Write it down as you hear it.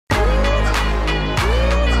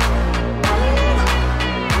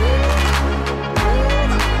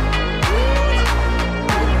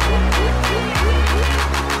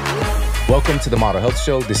Welcome to the Model Health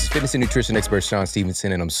Show. This is fitness and nutrition expert Shaun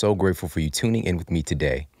Stevenson, and I'm so grateful for you tuning in with me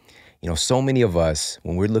today. You know, so many of us,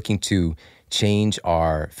 when we're looking to change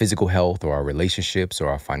our physical health or our relationships or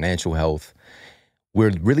our financial health, we're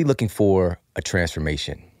really looking for a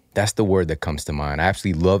transformation. That's the word that comes to mind. I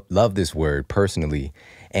actually love this word personally,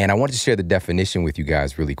 and I wanted to share the definition with you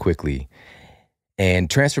guys really quickly. And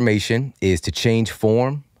transformation is to change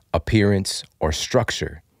form, appearance, or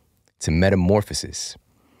structure, to metamorphosis.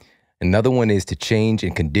 Another one is to change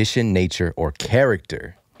in condition, nature, or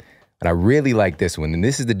character. And I really like this one, and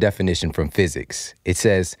this is the definition from physics. It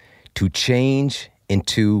says, to change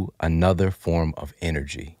into another form of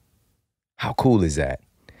energy. How cool is that?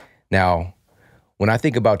 Now, when I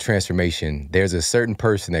think about transformation, there's a certain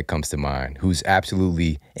person that comes to mind who's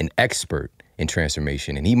absolutely an expert in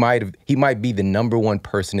transformation. And he might be the number one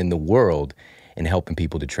person in the world in helping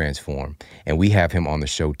people to transform. And we have him on the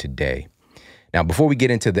show today. Now, before we get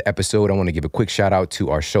into the episode, I want to give a quick shout out to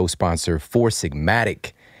our show sponsor, Four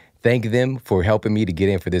Sigmatic. Thank them for helping me to get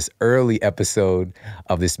in for this early episode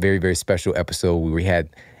of this very, very special episode where we had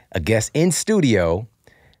a guest in studio.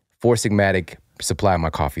 Four Sigmatic supplied my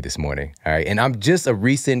coffee this morning. All right. And I'm just a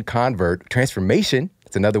recent convert, transformation.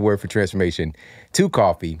 It's another word for transformation, to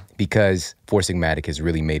coffee, because Four Sigmatic has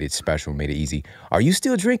really made it special, made it easy. Are you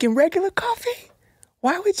still drinking regular coffee?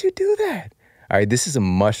 Why would you do that? All right. This is a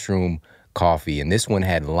mushroom coffee, and this one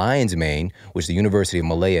had lion's mane, which the University of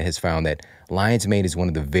Malaya has found that lion's mane is one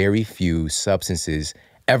of the very few substances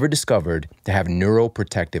ever discovered to have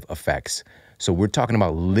neuroprotective effects. So we're talking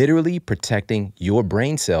about literally protecting your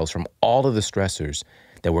brain cells from all of the stressors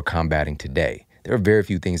that we're combating today. There are very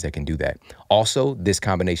few things that can do that. Also, this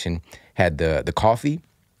combination had the coffee,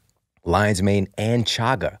 lion's mane, and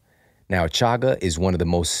chaga. Now, chaga is one of the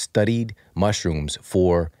most studied mushrooms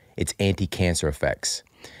for its anti-cancer effects.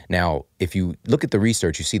 Now, if you look at the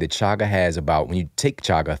research, you see that chaga has about, when you take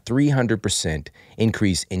chaga, 300%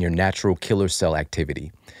 increase in your natural killer cell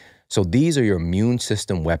activity. So these are your immune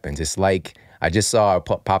system weapons. It's like, I just saw it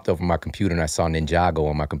popped up on my computer, and I saw Ninjago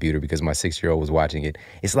on my computer because my 6-year-old was watching it.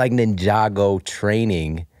 It's like Ninjago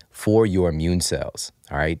training for your immune cells,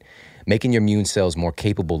 all right? Making your immune cells more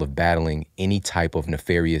capable of battling any type of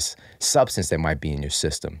nefarious substance that might be in your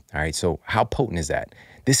system, all right? So how potent is that?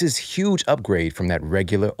 This is huge upgrade from that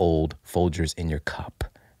regular old Folgers in your cup,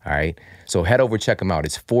 all right? So head over, check them out.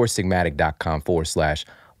 It's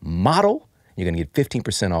foursigmatic.com/model. You're going to get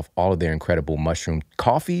 15% off all of their incredible mushroom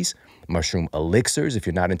coffees, mushroom elixirs if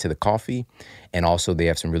you're not into the coffee, and also they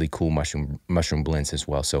have some really cool mushroom blends as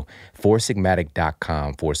well. So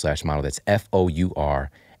foursigmatic.com/model. That's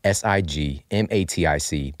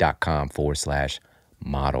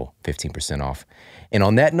foursigmatic.com/model, 15% off. And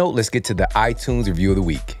on that note, let's get to the iTunes review of the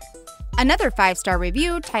week. Another 5-star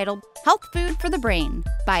review titled Health Food for the Brain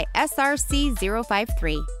by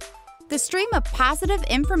SRC053. The stream of positive,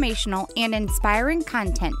 informational, and inspiring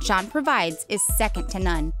content Shaun provides is second to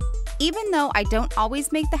none. Even though I don't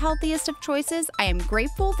always make the healthiest of choices, I am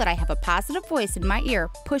grateful that I have a positive voice in my ear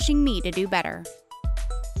pushing me to do better.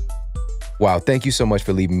 Wow, thank you so much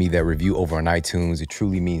for leaving me that review over on iTunes. It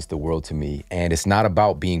truly means the world to me. And it's not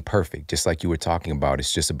about being perfect, just like you were talking about.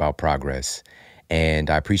 It's just about progress. And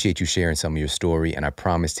I appreciate you sharing some of your story, and I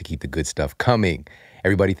promise to keep the good stuff coming.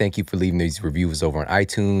 Everybody, thank you for leaving these reviews over on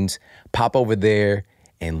iTunes. Pop over there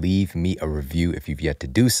and leave me a review if you've yet to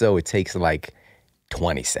do so. It takes like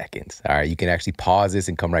 20 seconds. All right, you can actually pause this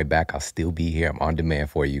and come right back. I'll still be here. I'm on demand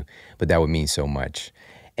for you, but that would mean so much.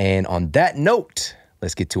 And on that note,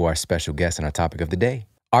 let's get to our special guest and our topic of the day.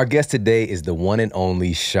 Our guest today is the one and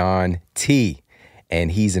only Shaun T,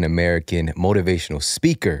 and he's an American motivational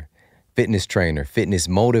speaker, fitness trainer, fitness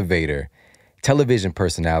motivator, television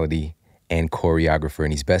personality, and choreographer.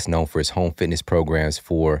 And he's best known for his home fitness programs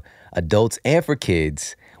for adults and for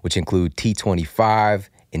kids, which include T25,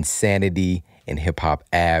 Insanity, and Hip Hop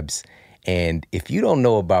Abs. And if you don't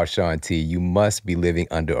know about Shaun T, you must be living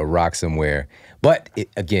under a rock somewhere. But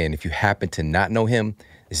again, if you happen to not know him,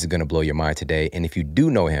 this is going to blow your mind today. And if you do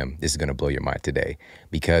know him, this is going to blow your mind today,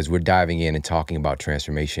 because we're diving in and talking about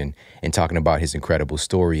transformation and talking about his incredible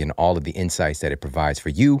story and all of the insights that it provides for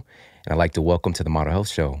you. And I'd like to welcome to the Model Health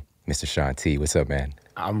Show, Mr. Shaun T. What's up, man?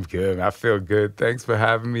 I'm good. I feel good. Thanks for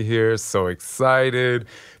having me here. So excited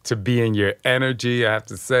to be in your energy. I have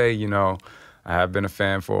to say, I have been a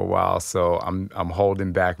fan for a while, so I'm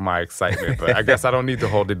holding back my excitement. But I guess I don't need to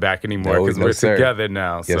hold it back anymore because we're together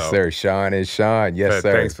now. Yes, sir. Shaun is Shaun. Yes,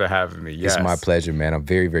 sir. Thanks for having me. Yes. It's my pleasure, man. I'm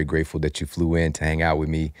very, very grateful that you flew in to hang out with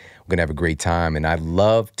me. We're going to have a great time. And I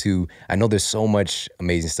know there's so much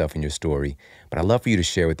amazing stuff in your story, but I'd love for you to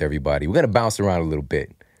share with everybody. We're going to bounce around a little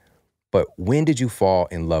bit. But when did you fall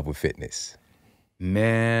in love with fitness?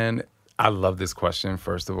 Man, I love this question,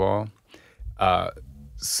 first of all.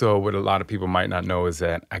 So what a lot of people might not know is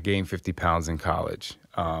that I gained 50 pounds in college.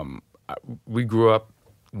 We grew up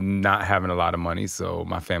not having a lot of money, so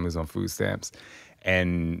my family's on food stamps.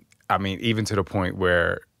 And I mean, even to the point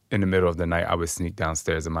where in the middle of the night, I would sneak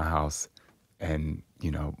downstairs in my house and,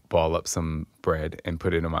 ball up some bread and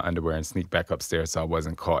put it in my underwear and sneak back upstairs so I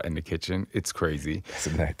wasn't caught in the kitchen. It's crazy. That's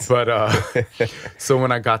nuts. But so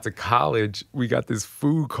when I got to college, we got this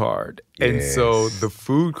food card. And so the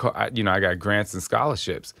food card, I got grants and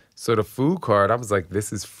scholarships. So the food card, I was like,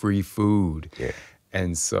 this is free food. Yeah.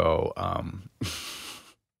 And so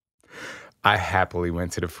I happily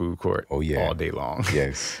went to the food court all day long.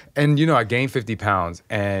 Yes. And, I gained 50 pounds.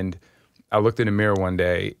 And I looked in the mirror one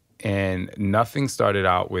day, and nothing started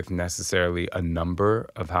out with necessarily a number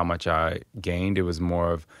of how much I gained. It was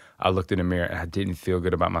more of, I looked in the mirror and I didn't feel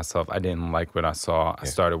good about myself. I didn't like what I saw. I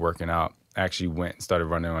started working out. I actually went and started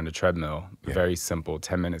running on the treadmill. Very simple,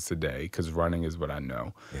 10 minutes a day, because running is what I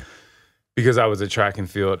know. Yeah. Because I was a track and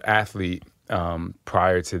field athlete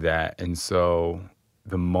prior to that. And so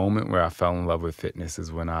the moment where I fell in love with fitness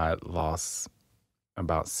is when I lost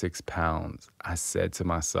about 6 pounds. I said to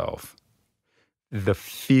myself, the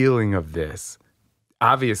feeling of this,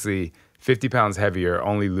 obviously 50 pounds heavier,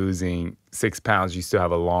 only losing 6 pounds, you still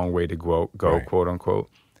have a long way to go, right, quote unquote.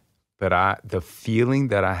 But the feeling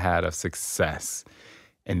that I had of success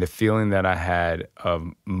and the feeling that I had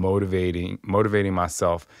of motivating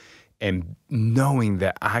myself and knowing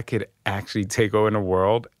that I could actually take over the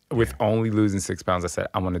world with only losing 6 pounds, I said,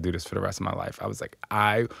 I want to do this for the rest of my life. I was like,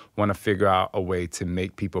 I want to figure out a way to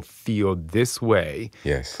make people feel this way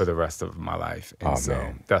for the rest of my life. And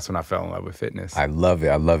that's when I fell in love with fitness. I love it.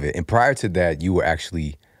 I love it. And prior to that, you were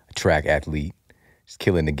actually a track athlete, just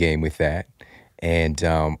killing the game with that. And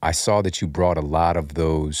I saw that you brought a lot of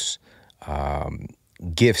those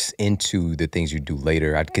gifts into the things you do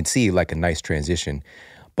later. I can see like a nice transition.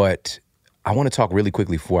 But I want to talk really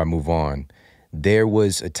quickly before I move on. There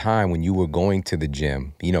was a time when you were going to the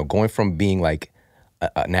gym, going from being like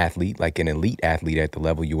an athlete, like an elite athlete at the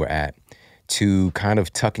level you were at, to kind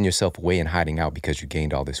of tucking yourself away and hiding out because you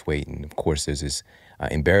gained all this weight. And of course, there's this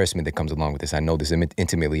embarrassment that comes along with this. I know this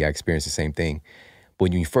intimately. I experienced the same thing. But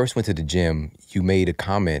when you first went to the gym, you made a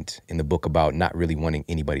comment in the book about not really wanting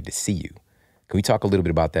anybody to see you. Can we talk a little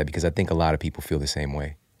bit about that? Because I think a lot of people feel the same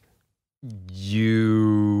way.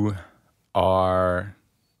 You are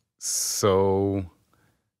so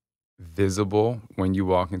visible when you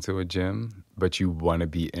walk into a gym, but you want to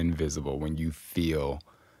be invisible when you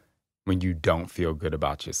don't feel good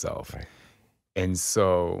about yourself. Right. And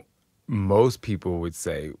so most people would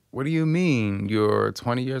say, what do you mean? You're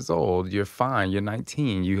 20 years old. You're fine. You're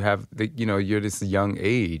 19. You have you're this young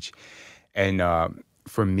age. And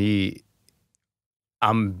for me,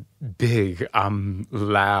 I'm big, I'm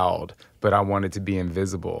loud, but I wanted to be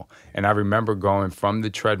invisible. And I remember going from the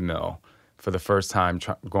treadmill for the first time,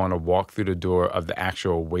 going to walk through the door of the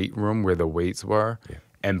actual weight room where the weights were,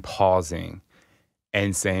 and pausing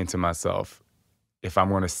and saying to myself, if I'm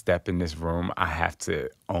going to step in this room, I have to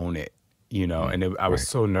own it, And I was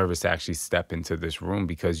so nervous to actually step into this room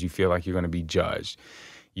because you feel like you're going to be judged.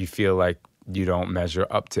 You feel like you don't measure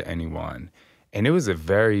up to anyone. And it was a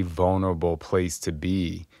very vulnerable place to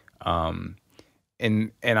be, and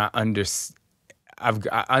I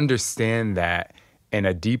understand that in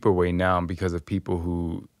a deeper way now because of people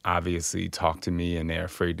who obviously talk to me and they're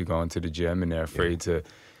afraid to go into the gym and they're afraid to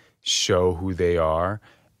show who they are.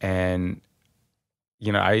 And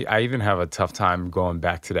I even have a tough time going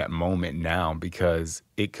back to that moment now because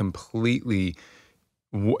it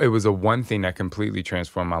was a one thing that completely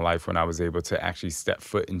transformed my life when I was able to actually step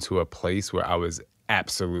foot into a place where I was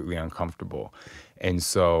absolutely uncomfortable. And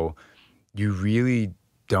so you really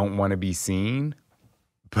don't want to be seen,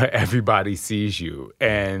 but everybody sees you.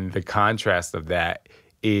 And the contrast of that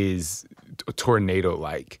is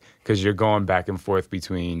tornado-like because you're going back and forth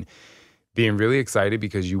between being really excited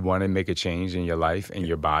because you want to make a change in your life and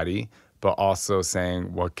your body, but also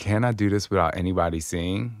saying, well, can I do this without anybody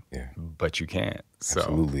seeing? Yeah. But you can't. So.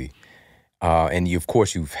 Absolutely. And of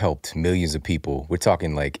course, you've helped millions of people. We're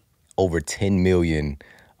talking like over 10 million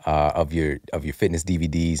of your fitness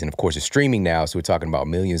DVDs. And of course, it's streaming now. So we're talking about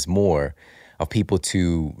millions more of people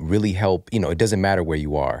to really help. It doesn't matter where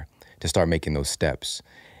you are to start making those steps.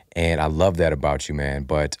 And I love that about you, man.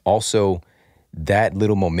 But also that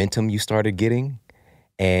little momentum you started getting.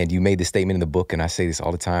 And you made the statement in the book, and I say this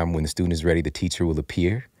all the time, when the student is ready, the teacher will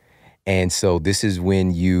appear. And so this is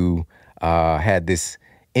when you had this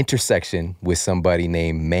intersection with somebody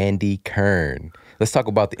named Mandy Kern. Let's talk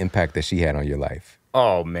about the impact that she had on your life.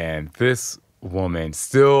 Oh, man, this woman,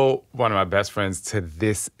 still one of my best friends to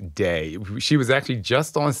this day. She was actually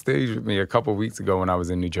just on stage with me a couple weeks ago when I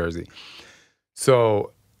was in New Jersey.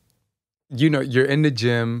 So, you're in the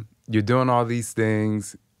gym, you're doing all these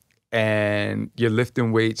things, and you're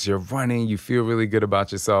lifting weights, you're running, you feel really good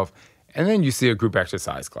about yourself. And then you see a group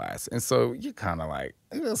exercise class. And so you're kind of like,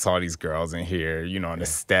 there's all these girls in here, on the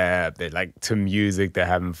step, they're like to music, they're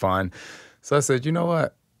having fun. So I said, you know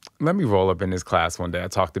what? Let me roll up in this class one day. I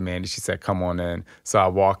talked to Mandy. She said, come on in. So I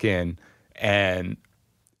walk in, and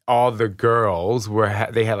all the girls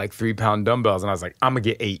they had like 3-pound dumbbells. And I was like, I'm going to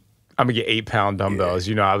get 8. I'm going to get 8-pound dumbbells.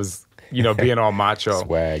 I was, being all macho.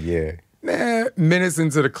 Swag, yeah. Man, minutes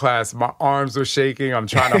into the class, my arms were shaking. I'm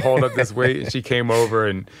trying to hold up this weight. And she came over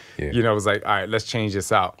and, was like, all right, let's change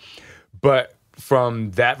this out. But from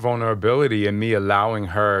that vulnerability and me allowing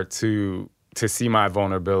her to see my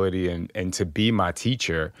vulnerability and to be my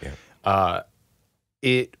teacher,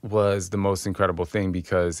 it was the most incredible thing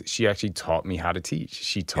because she actually taught me how to teach.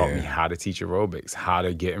 She taught me how to teach aerobics, how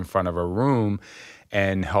to get in front of a room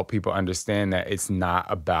and help people understand that it's not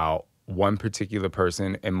about one particular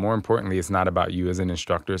person. And more importantly, it's not about you as an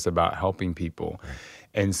instructor. It's about helping people. Right.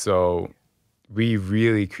 And so we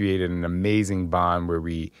really created an amazing bond where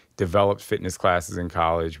we developed fitness classes in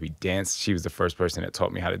college. We danced. She was the first person that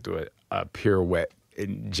taught me how to do a pirouette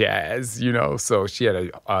in jazz, So she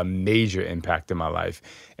had a major impact in my life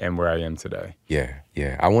and where I am today.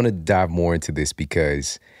 Yeah. I want to dive more into this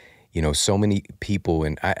because, so many people,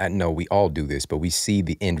 and I know we all do this, but we see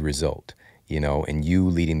the end result, and you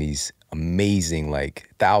leading these amazing, like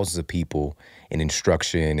thousands of people in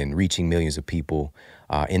instruction and reaching millions of people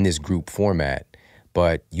in this group format.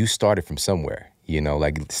 But you started from somewhere,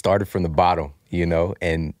 started from the bottom,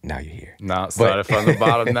 and now you're here. Started from the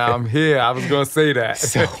bottom, now I'm here. I was going to say that.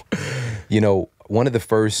 So, the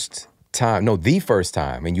first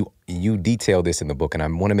time, and you detail this in the book, and I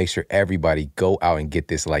want to make sure everybody go out and get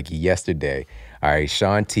this like yesterday. All right,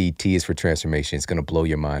 Shaun T is for transformation. It's going to blow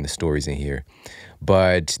your mind, the stories in here.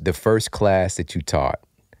 But the first class that you taught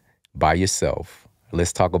by yourself,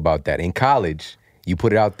 let's talk about that. In college, you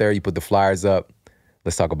put it out there, you put the flyers up.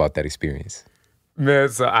 Let's talk about that experience. Man,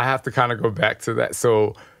 so I have to kind of go back to that.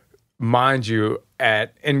 So mind you,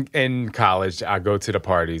 in college, I go to the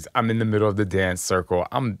parties. I'm in the middle of the dance circle.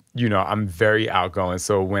 I'm very outgoing.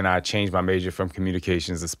 So when I changed my major from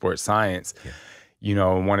communications to sports science,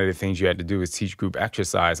 one of the things you had to do is teach group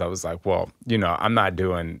exercise. I was like, well, I'm not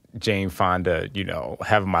doing Jane Fonda,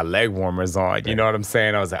 having my leg warmers on. You know what I'm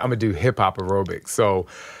saying? I was like, I'm going to do hip hop aerobics. So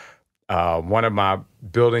one of my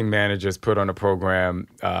building managers put on a program,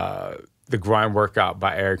 The Grind Workout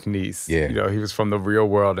by Eric Nies. Yeah. He was from the real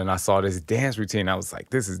world, and I saw this dance routine. I was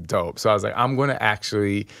like, this is dope. So I was like, I'm going to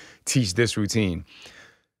actually teach this routine.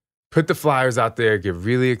 Put the flyers out there, get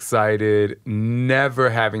really excited,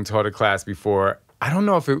 never having taught a class before. I don't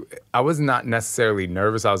know if I was not necessarily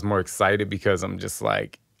nervous. I was more excited because I'm just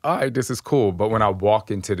like, all right, this is cool. But when I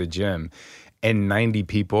walk into the gym and 90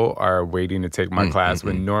 people are waiting to take my class,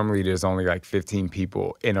 when normally there's only like 15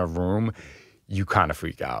 people in a room, you kind of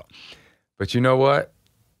freak out. But you know what?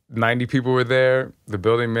 90 people were there. The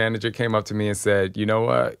building manager came up to me and said, you know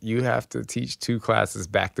what? You have to teach 2 classes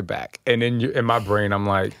back to back. And in my brain, I'm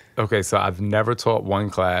like, okay, so I've never taught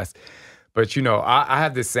one class. But, I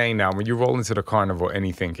have this saying now, when you roll into the carnival,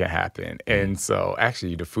 anything can happen. And so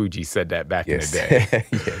actually, the Fuji said that back in the day.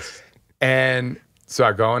 Yes. And so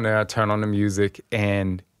I go in there, I turn on the music,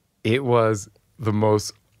 and it was the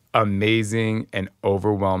most amazing and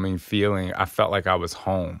overwhelming feeling. I felt like I was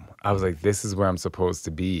home. I was like, this is where I'm supposed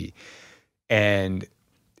to be. And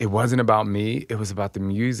it wasn't about me. It was about the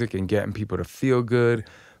music and getting people to feel good.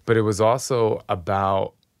 But it was also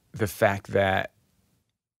about the fact that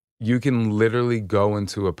you can literally go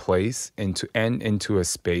into a place, into a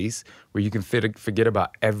space where you can forget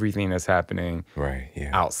about everything that's happening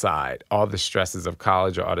outside, all the stresses of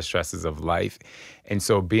college or all the stresses of life. And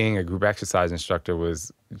so being a group exercise instructor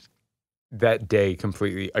was, that day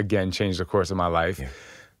completely, again, changed the course of my life. Yeah.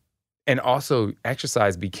 And also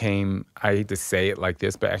exercise became, I hate to say it like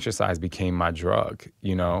this, but exercise became my drug,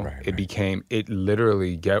 It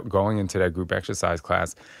literally, going into that group exercise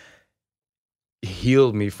class,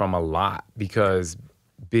 healed me from a lot, because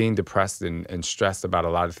being depressed and stressed about a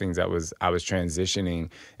lot of things I was transitioning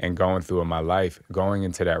and going through in my life, going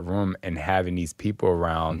into that room and having these people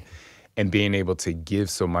around and being able to give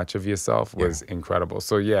so much of yourself was incredible.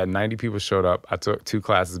 So 90 people showed up. I took 2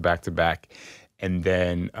 classes back to back. And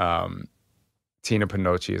then Tina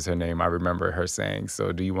Pinocchi is her name. I remember her saying,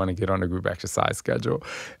 so do you want to get on a group exercise schedule?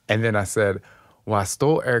 And then I said, well, I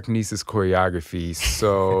stole Eric Nice's choreography,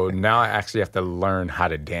 so now I actually have to learn how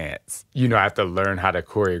to dance. You know, I have to learn how to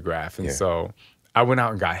choreograph. And Yeah. so I went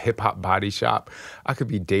out and got Hip Hop Body Shop. I could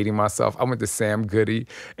be dating myself. I went to Sam Goody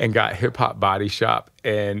and got Hip Hop Body Shop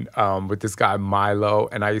and with this guy Milo.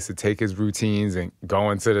 And I used to take his routines and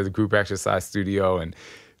go into the group exercise studio and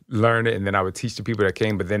learn it. And then I would teach the people that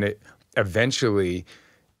came. But then eventually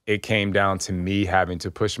it came down to me having to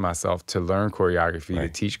push myself to learn choreography, to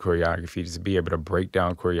teach choreography, to be able to break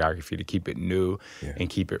down choreography, to keep it new and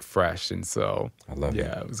keep it fresh. And so, I love it.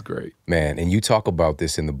 Yeah, it was great. Man, and you talk about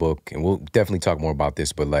this in the book, and we'll definitely talk more about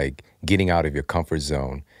this, but like getting out of your comfort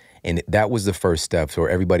zone. And that was the first step for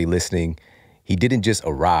everybody listening. He didn't just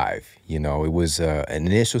arrive, you know, it was an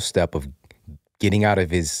initial step of getting out of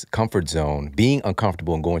his comfort zone, being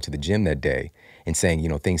uncomfortable and going to the gym that day and saying, you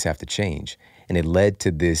know, things have to change. And it led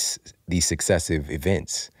to these successive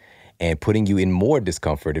events and putting you in more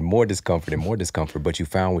discomfort and more discomfort and more discomfort, but you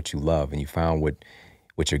found what you love and you found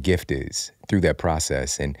what your gift is through that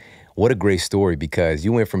process. And what a great story, because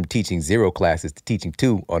you went from teaching 0 classes to teaching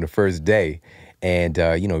 2 on the first day. And,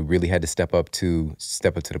 you know, really had to step up to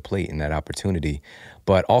the plate in that opportunity.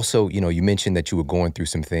 But also, you know, you mentioned that you were going through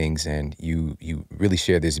some things, and you really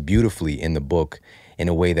share this beautifully in the book in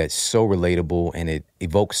a way that's so relatable, and it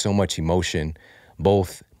evokes so much emotion,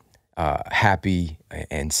 both happy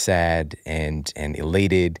and sad and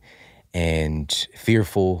elated and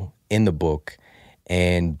fearful in the book.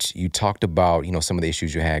 And you talked about, you know, some of the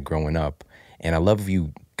issues you had growing up. And I love if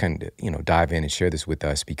you kind of, you know, dive in and share this with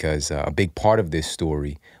us, because a big part of this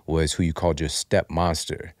story was who you called your step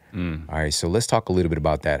monster. All right, so let's talk a little bit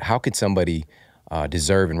about that. How could somebody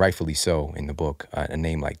deserve, and rightfully so in the book, a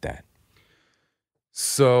name like that?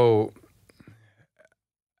 So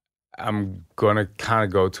I'm going to kind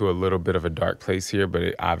of go to a little bit of a dark place here, but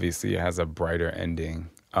it obviously has a brighter ending.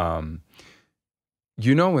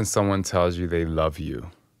 You know, when someone tells you they love you,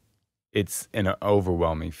 it's an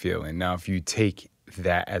overwhelming feeling. Now, if you take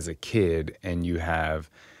that as a kid and you have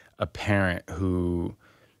a parent who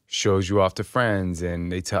shows you off to friends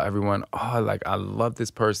and they tell everyone, oh, like, I love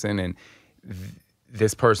this person, and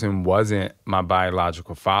this person wasn't my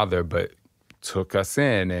biological father, but took us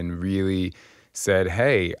in and really said,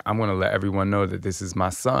 hey, I'm going to let everyone know that this is my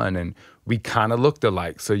son. And we kind of looked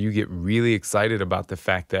alike. So you get really excited about the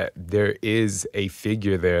fact that there is a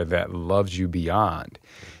figure there that loves you beyond.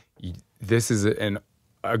 This is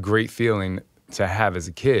a great feeling to have as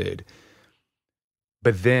a kid.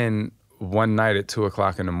 But then one night at 2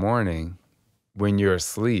 o'clock in the morning, when you're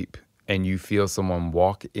asleep and you feel someone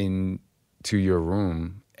walk into your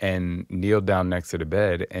room and kneel down next to the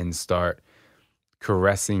bed and start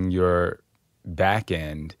caressing your back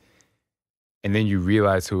end, and then you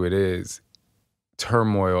realize who it is,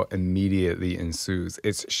 turmoil immediately ensues.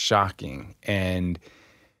 It's shocking. And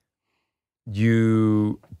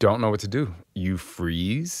you don't know what to do. You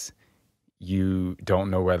freeze. You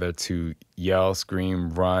don't know whether to yell,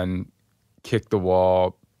 scream, run, kick the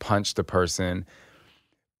wall, punch the person.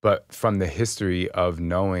 But from the history of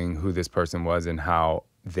knowing who this person was and how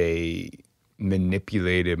they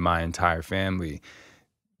manipulated my entire family,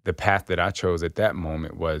 the path that I chose at that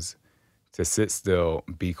moment was to sit still,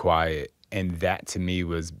 be quiet. And that to me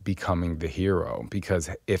was becoming the hero, because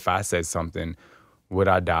if I said something, would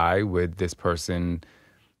I die? Would this person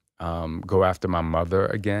go after my mother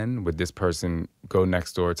again? Would this person go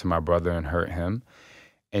next door to my brother and hurt him?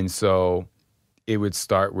 And so it would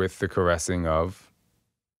start with the caressing of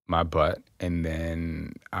my butt, and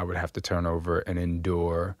then I would have to turn over and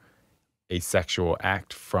endure a sexual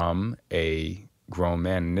act from a grown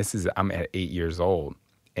man. And I'm at 8 years old.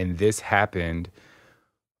 And this happened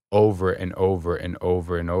over and over and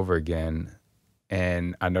over and over again.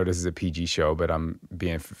 And I know this is a PG show, but I'm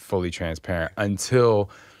being fully transparent, until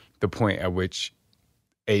the point at which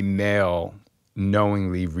a male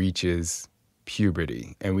knowingly reaches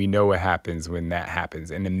puberty. And we know what happens when that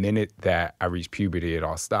happens. And the minute that I reached puberty, it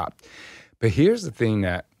all stopped. But here's the thing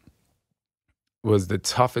that was the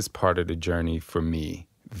toughest part of the journey for me,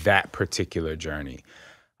 that particular journey.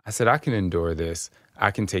 I said, I can endure this.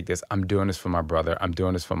 I can take this. I'm doing this for my brother. I'm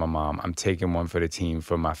doing this for my mom. I'm taking one for the team,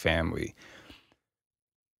 for my family.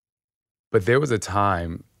 But there was a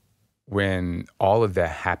time when all of that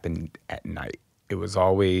happened at night. It was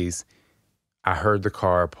always, I heard the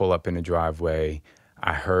car pull up in the driveway.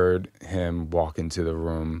 I heard him walk into the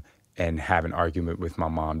room and have an argument with my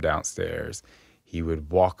mom downstairs. He would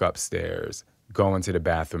walk upstairs, go into the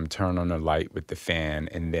bathroom, turn on the light with the fan,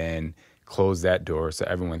 and then close that door so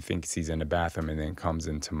everyone thinks he's in the bathroom, and then comes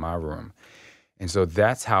into my room. And so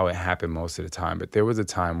that's how it happened most of the time. But there was a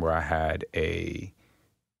time where I had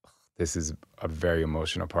the this is a very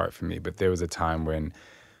emotional part for me, but there was a time when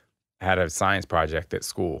I had a science project at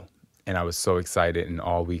school, and I was so excited. And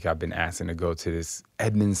all week I've been asking to go to this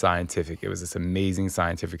Edmund Scientific. It was this amazing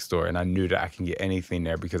scientific store, and I knew that I can get anything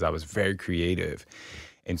there because I was very creative.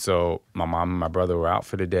 And so my mom and my brother were out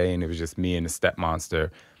for the day, and it was just me and the step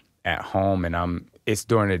monster at home. And it's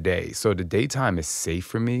during the day, so the daytime is safe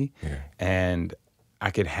for me, and I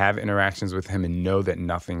could have interactions with him and know that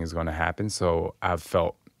nothing is going to happen. So I've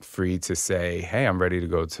felt free to say, hey, I'm ready to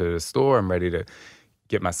go to the store. I'm ready to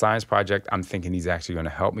get my science project. I'm thinking he's actually going to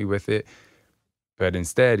help me with it. But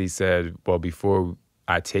instead he said, well, before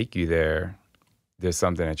I take you there, there's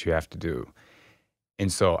something that you have to do.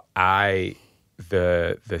 And so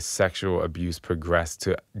the sexual abuse progressed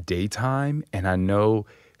to daytime. And I know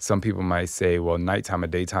some people might say, well, nighttime or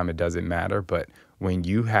daytime, it doesn't matter. But when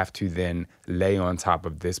you have to then lay on top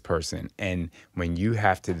of this person, and when you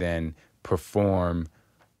have to then perform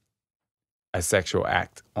a sexual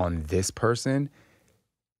act on this person,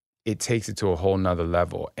 it takes it to a whole nother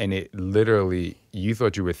level. And it literally, you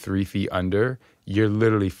thought you were 3 feet under, you're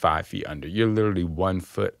literally 5 feet under. You're literally 1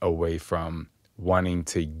 foot away from wanting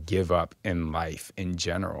to give up in life in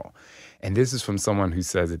general. And this is from someone who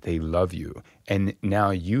says that they love you. And now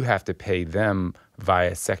you have to pay them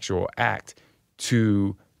via sexual act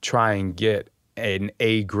to try and get an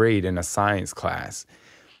A grade in a science class.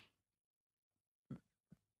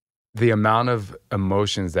 The amount of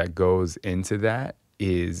emotions that goes into that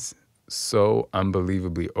is so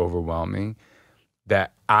unbelievably overwhelming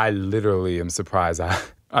that I literally am surprised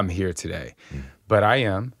I'm here today. But I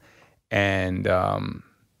am. And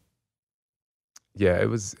it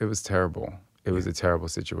was terrible. It was a terrible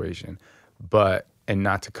situation. But, and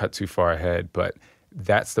not to cut too far ahead, but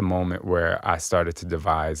that's the moment where I started to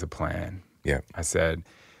devise a plan. Yeah. I said,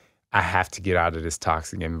 I have to get out of this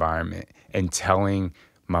toxic environment. And telling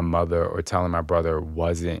my mother or telling my brother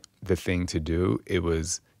wasn't the thing to do. It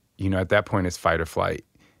was, at that point it's fight or flight.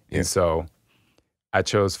 Yeah. And so I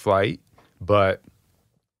chose flight, but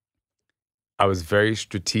I was very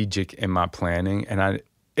strategic in my planning, and I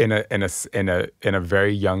in a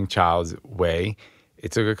very young child's way.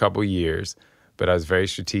 It took a couple years, but I was very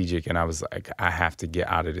strategic, and I was like, I have to get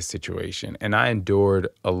out of this situation. And I endured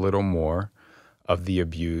a little more of the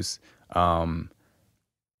abuse.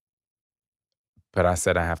 But I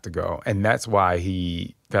said I have to go. And that's why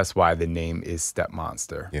the name is Step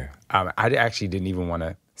Monster. Yeah. I actually didn't even want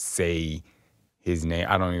to say his name.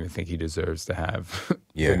 I don't even think he deserves to have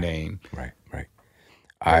the name. Right.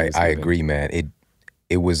 I agree, man.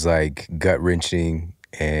 It was like gut-wrenching,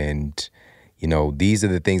 and these are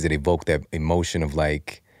the things that evoke that emotion of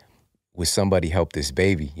like, would somebody help this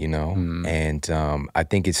baby, And I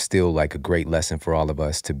think it's still like a great lesson for all of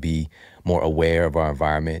us to be more aware of our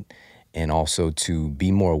environment, and also to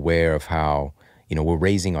be more aware of how, we're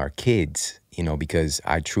raising our kids, because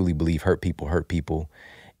I truly believe hurt people.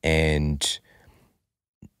 And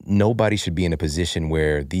nobody should be in a position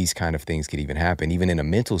where these kind of things could even happen, even in a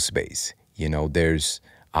mental space. There's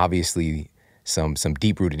obviously some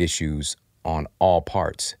deep-rooted issues on all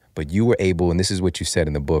parts. But you were able, and this is what you said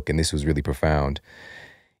in the book, and this was really profound.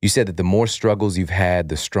 You said that the more struggles you've had,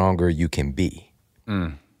 the stronger you can be,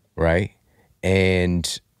 right?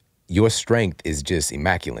 And your strength is just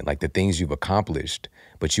immaculate, like the things you've accomplished,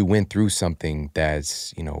 but you went through something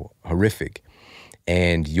that's, horrific.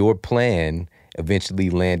 And your plan eventually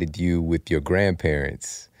landed you with your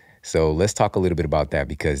grandparents. So let's talk a little bit about that,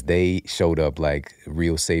 because they showed up like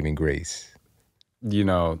real saving grace.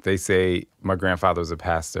 They say my grandfather was a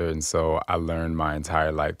pastor, and so I learned my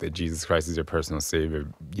entire life that Jesus Christ is your personal savior,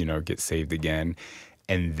 get saved again.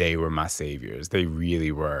 And they were my saviors. They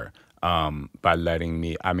really were. By letting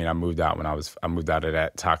me, I moved out of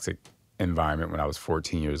that toxic environment when I was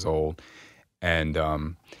 14 years old. And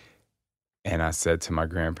I said to my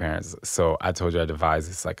grandparents, so I told you I devised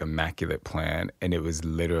this like immaculate plan. And it was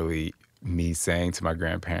literally me saying to my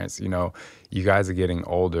grandparents, you guys are getting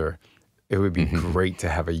older. It would be great to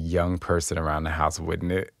have a young person around the house,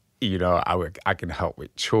 wouldn't it? I can help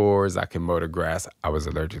with chores. I can mow the grass. I was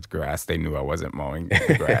allergic to grass. They knew I wasn't mowing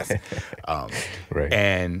the grass.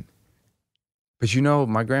 Right. But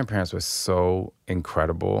my grandparents were so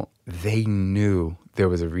incredible. They knew there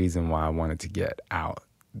was a reason why I wanted to get out.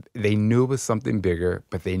 They knew it was something bigger,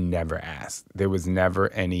 but they never asked. There was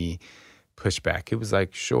never any pushback. It was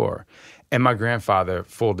like, sure. And my grandfather,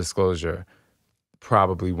 full disclosure,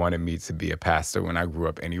 probably wanted me to be a pastor when I grew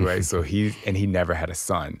up anyway. So he never had a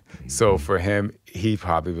son. So for him, he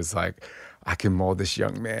probably was like, I can mold this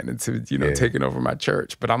young man into, taking over my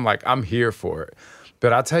church. But I'm like, I'm here for it.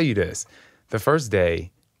 But I'll tell you this, the first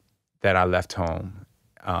day that I left home,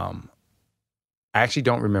 I actually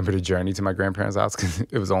don't remember the journey to my grandparents' house because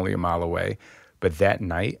it was only a mile away. But that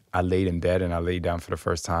night, I laid in bed and I laid down for the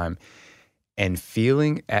first time, and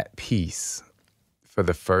feeling at peace for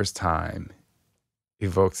the first time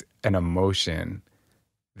evokes an emotion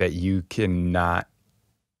that you cannot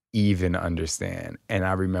even understand. And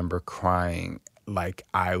I remember crying like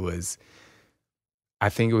I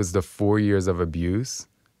think it was the 4 years of abuse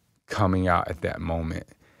coming out at that moment.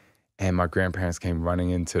 And my grandparents came running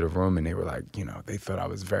into the room and they were like, they thought I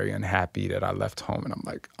was very unhappy that I left home. And I'm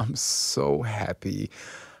like, I'm so happy.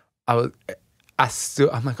 I'm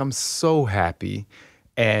like, I'm so happy.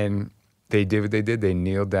 And they did what they did. They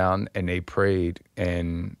kneeled down and they prayed,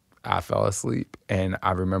 and I fell asleep. And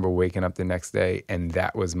I remember waking up the next day, and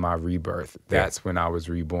that was my rebirth. That's when I was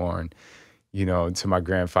reborn. To my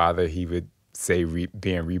grandfather, he would say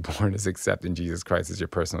being reborn is accepting Jesus Christ as your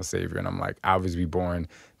personal savior. And I'm like, I was reborn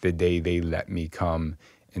the day they let me come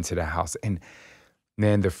into the house. And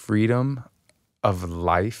man, the freedom of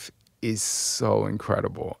life is so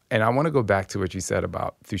incredible. And I want to go back to what you said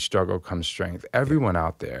about through struggle comes strength. Everyone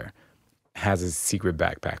out there has a secret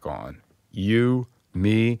backpack on. You,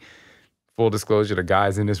 me, full disclosure, the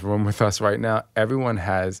guys in this room with us right now, everyone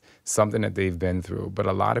has something that they've been through. But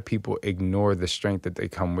a lot of people ignore the strength that they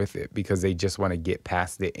come with it because they just want to get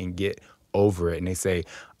past it and get over it. And they say,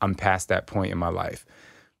 I'm past that point in my life.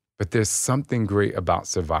 But there's something great about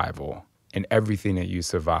survival. And everything that you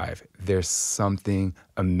survive, there's something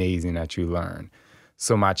amazing that you learn.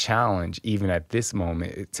 So my challenge, even at this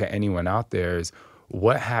moment, to anyone out there is,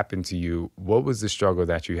 what happened to you? What was the struggle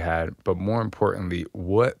that you had? But more importantly,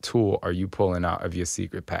 what tool are you pulling out of your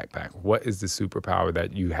secret backpack? What is the superpower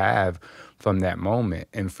that you have from that moment?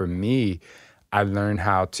 And for me, I learned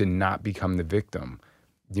how to not become the victim.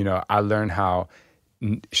 I learned how,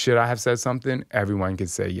 should I have said something? Everyone could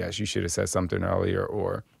say, yes, you should have said something earlier,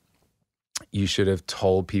 or you should have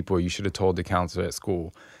told people, or you should have told the counselor at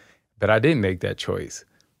school. But I didn't make that choice.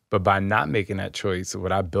 But by not making that choice,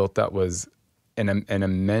 what I built up was an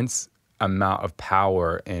immense amount of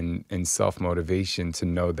power and self-motivation to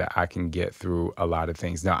know that I can get through a lot of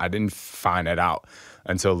things. Now, I didn't find it out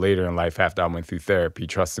until later in life after I went through therapy.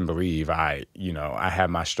 Trust and believe, I had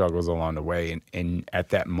my struggles along the way. And at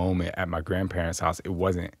that moment at my grandparents' house, it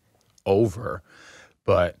wasn't over.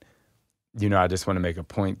 But, I just want to make a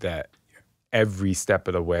point that every step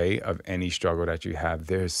of the way of any struggle that you have,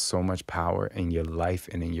 there's so much power in your life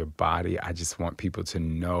and in your body. I just want people to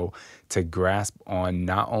know, to grasp on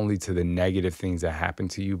not only to the negative things that happen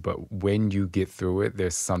to you, but when you get through it,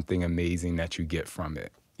 there's something amazing that you get from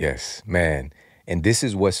it. Yes, man. And this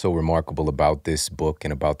is what's so remarkable about this book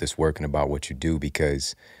and about this work and about what you do,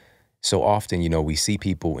 because so often, we see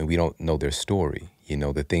people and we don't know their story,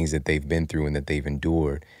 the things that they've been through and that they've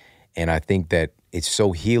endured. And I think that it's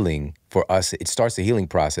so healing for us. It starts the healing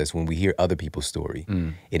process when we hear other people's story.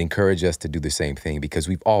 It encourages us to do the same thing because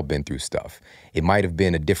we've all been through stuff. It might have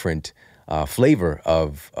been a different flavor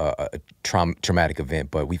of a traumatic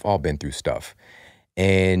event, but we've all been through stuff.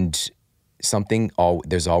 And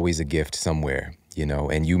there's always a gift somewhere,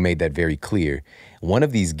 and you made that very clear. One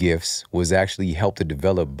of these gifts was actually helped to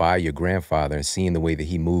develop by your grandfather, and seeing the way that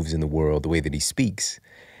he moves in the world, the way that he speaks.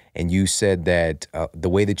 And you said that the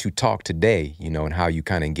way that you talk today, and how you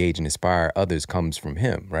kind of engage and inspire others comes from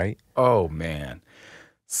him, right? Oh, man.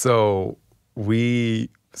 So my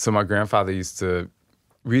grandfather used to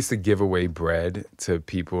give away bread to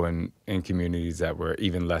people in communities that were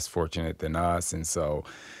even less fortunate than us. And so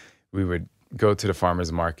we would go to the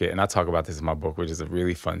farmer's market, and I talk about this in my book, which is a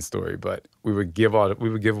really fun story, but we would give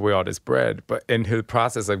away all this bread. But in the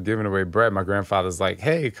process of giving away bread, my grandfather's like,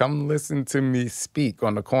 hey, come listen to me speak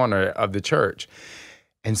on the corner of the church.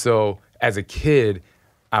 And so as a kid,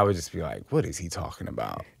 I would just be like, what is he talking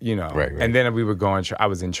about? Right. And then we would go I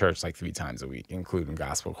was in church like 3 times a week, including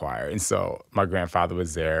gospel choir. And so my grandfather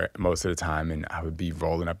was there most of the time, and I would be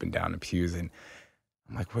rolling up and down the pews, and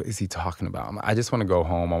I'm like, what is he talking about? I just want to go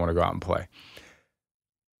home. I want to go out and play.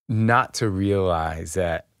 Not to realize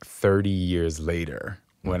that 30 years later,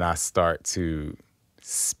 when I start to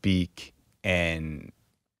speak and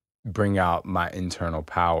bring out my internal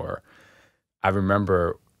power, I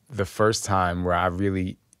remember the first time where I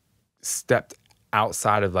really stepped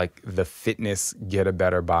outside of like the fitness, get a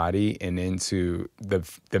better body, and into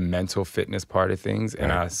the mental fitness part of things.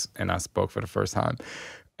 Right. And I spoke for the first time,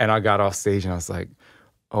 and I got off stage and I was like,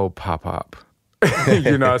 oh, Pop-Pop.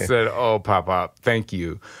 I said, oh, Pop-Pop, thank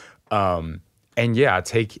you. And yeah, I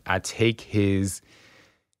take his,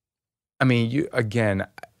 I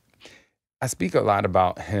speak a lot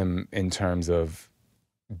about him in terms of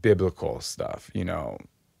biblical stuff,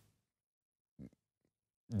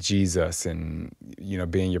 Jesus and,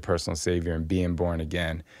 being your personal savior and being born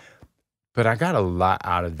again. But I got a lot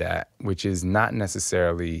out of that, which is not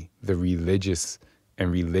necessarily the religious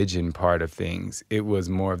and religion part of things. It was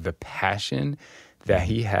more of the passion that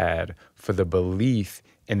he had for the belief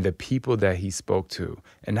in the people that he spoke to.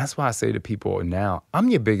 And that's why I say to people now, I'm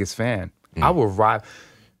your biggest fan. I will ride.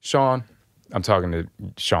 Shaun, I'm talking to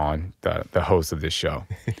Shaun, the host of this show.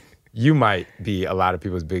 You might be a lot of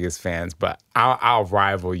people's biggest fans, but I'll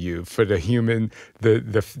rival you for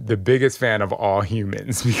the biggest fan of all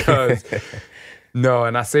humans because no,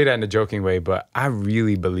 and I say that in a joking way, but I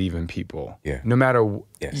really believe in people. Yeah. No matter,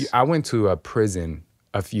 Yes. I went to a prison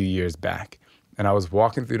a few years back and I was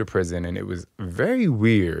walking through the prison and it was very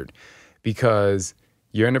weird because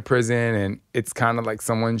you're in a prison and it's kind of like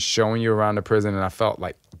someone showing you around the prison, and I felt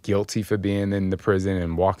like guilty for being in the prison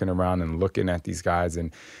and walking around and looking at these guys.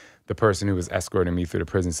 And the person who was escorting me through the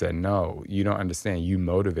prison said, no, you don't understand. You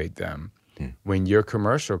motivate them. When your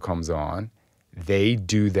commercial comes on, they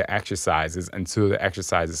do the exercises until the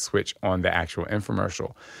exercises switch on the actual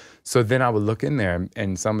infomercial. So then I would look in there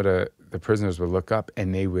and some of the prisoners would look up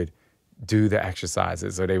and they would do the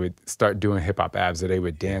exercises, or they would start doing hip hop abs, or they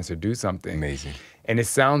would dance or do something. Amazing. And it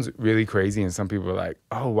sounds really crazy. And some people are like,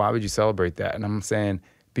 oh, why would you celebrate that? And I'm saying,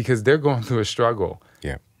 because they're going through a struggle.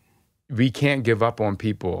 Yeah. We can't give up on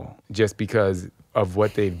people just because of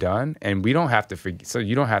what they've done. And we don't have to so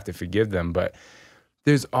you don't have to forgive them. But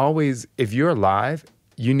there's always, if you're alive,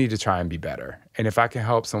 you need to try and be better. And if I can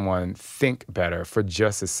help someone think better for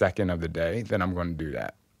just a second of the day, then I'm going to do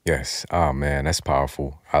that. Yes. Oh, man, that's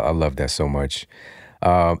powerful. I love that so much.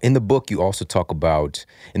 In the book, you also talk about,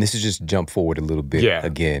 and this is just jump forward a little bit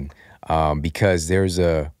again, because there's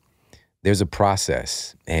a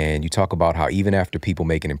process, and you talk about how even after people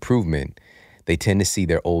make an improvement, they tend to see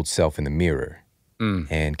their old self in the mirror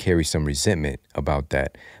and carry some resentment about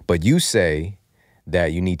that. But you say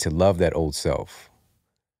that you need to love that old self.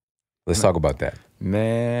 Let's talk about that.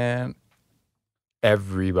 Man,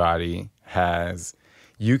 everybody has,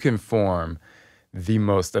 you can form the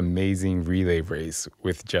most amazing relay race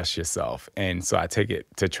with just yourself. And so I take it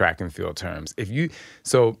to track and field terms.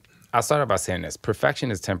 So I'll start off by saying this: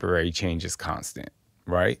 perfection is temporary, change is constant,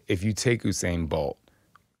 right? If you take Usain Bolt,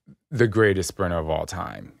 the greatest sprinter of all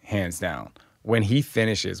time, hands down, when he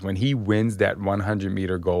wins that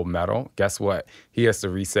 100-meter gold medal, guess what? He has to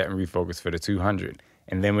reset and refocus for the 200.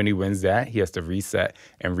 And then when he wins that, he has to reset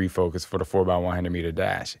and refocus for the 4x100-meter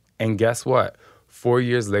dash. And guess what? 4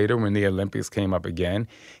 years later, when the Olympics came up again,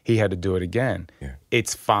 he had to do it again. Yeah.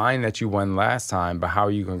 It's fine that you won last time, but how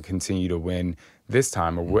are you going to continue to win this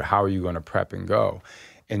time? Or how are you going to prep and go?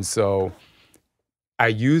 And so I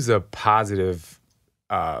use a positive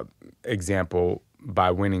example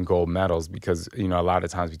by winning gold medals because, a lot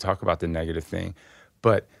of times we talk about the negative thing.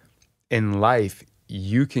 But in life,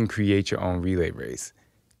 you can create your own relay race.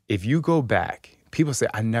 If you go back, people say,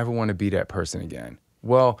 I never want to be that person again.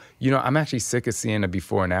 Well, I'm actually sick of seeing the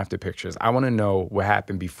before and after pictures. I want to know what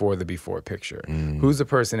happened before the before picture. Who's the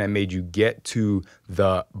person that made you get to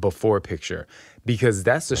the before picture? Because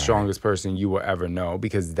that's the strongest person you will ever know,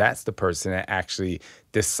 because that's the person that actually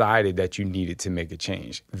decided that you needed to make a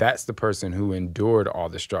change. That's the person who endured all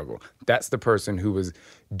the struggle. That's the person who was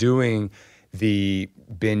doing the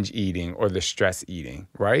binge eating or the stress eating,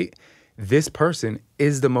 right? This person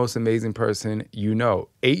is the most amazing person you know.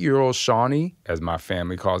 8-year-old Shawnee, as my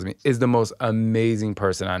family calls me, is the most amazing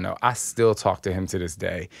person I know. I still talk to him to this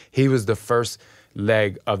day. He was the first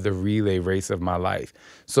leg of the relay race of my life.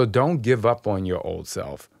 So don't give up on your old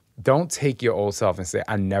self. Don't take your old self and say,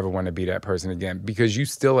 I never want to be that person again, because you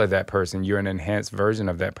still are that person. You're an enhanced version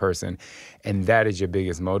of that person, and that is your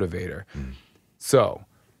biggest motivator. So,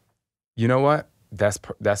 you know what?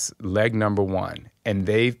 That's leg number one. And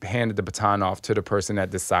they've handed the baton off to the person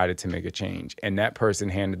that decided to make a change. And that person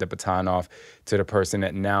handed the baton off to the person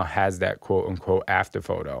that now has that quote unquote after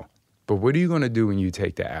photo. But what are you going to do when you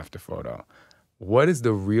take the after photo? What is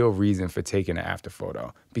the real reason for taking an after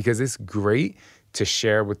photo? Because it's great to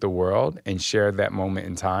share with the world and share that moment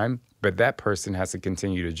in time, but that person has to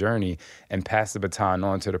continue the journey and pass the baton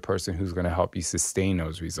on to the person who's going to help you sustain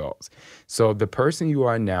those results. So the person you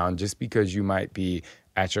are now, just because you might be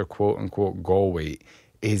at your quote unquote goal weight,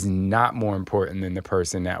 is not more important than the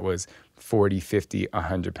person that was 40, 50,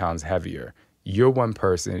 100 pounds heavier. You're one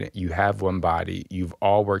person, you have one body, you've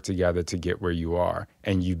all worked together to get where you are,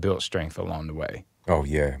 and you built strength along the way. Oh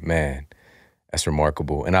yeah, man, that's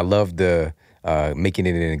remarkable. And I love the making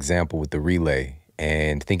it an example with the relay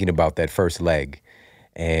and thinking about that first leg.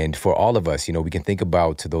 And for all of us, we can think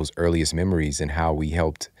about to those earliest memories and how we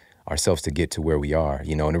helped ourselves to get to where we are,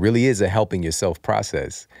 you know, and it really is a helping yourself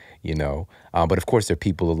process, you know. But of course, there are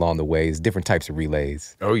people along the way. There's different types of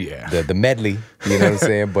relays. Oh, yeah. The medley, you know what I'm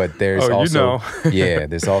saying? But there's also, yeah,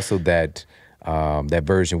 there's also that that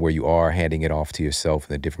version where you are handing it off to yourself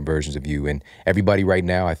and the different versions of you. And everybody right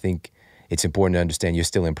now, I think it's important to understand you're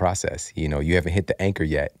still in process. You know, you haven't hit the anchor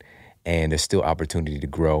yet, and there's still opportunity to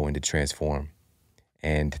grow and to transform.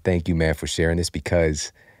 And thank you, man, for sharing this,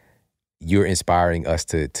 because you're inspiring us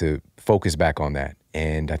to focus back on that.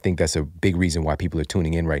 And I think that's a big reason why people are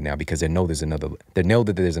tuning in right now, because they know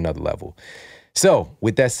that there's another level. So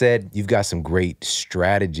with that said, you've got some great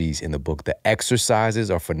strategies in the book. The exercises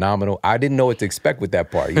are phenomenal. I didn't know what to expect with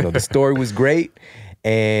that part. You know, the story was great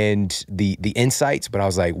and the insights, but I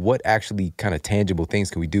was like, what actually kind of tangible things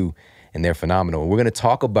can we do? And they're phenomenal. And we're going to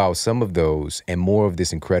talk about some of those and more of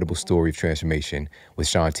this incredible story of transformation with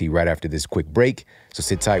Shaun T right after this quick break. So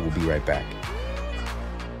sit tight. We'll be right back.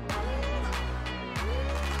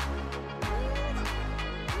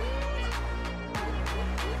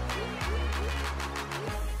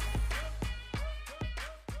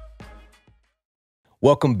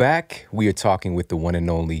 Welcome back. We are talking with the one and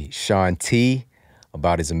only Shaun T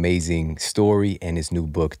about his amazing story and his new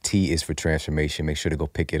book, T is for Transformation. Make sure to go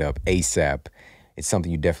pick it up ASAP. It's something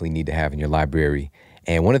you definitely need to have in your library.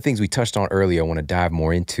 And one of the things we touched on earlier, I want to dive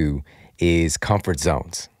more into, is comfort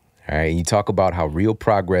zones. All right. And you talk about how real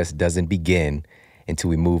progress doesn't begin until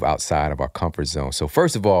we move outside of our comfort zone. So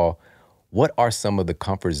first of all, what are some of the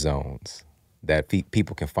comfort zones that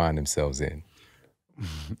people can find themselves in?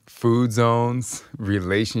 Food zones,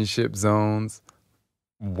 relationship zones,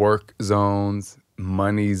 work zones,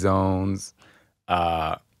 money zones,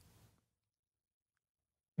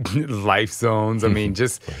 life zones. I mean,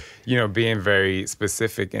 just, you know, being very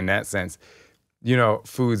specific in that sense. You know,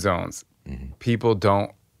 food zones. Mm-hmm. People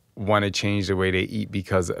don't want to change the way they eat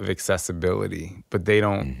because of accessibility, but they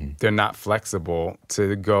don't, mm-hmm. they're not flexible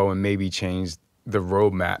to go and maybe change the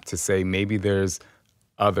roadmap to say maybe there's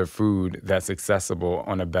other food that's accessible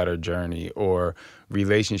on a better journey. Or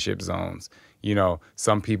relationship zones. You know,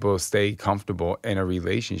 some people stay comfortable in a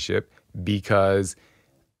relationship because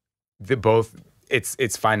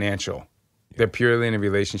it's financial. They're purely in a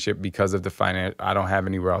relationship because of the finance. I don't have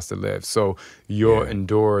anywhere else to live. So you'll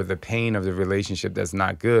endure the pain of the relationship that's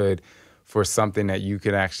not good for something that you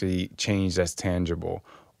can actually change that's tangible.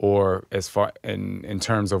 Or as far in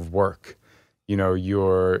terms of work, you know,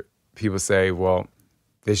 people say, well,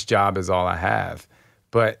 this job is all I have.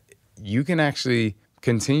 But you can actually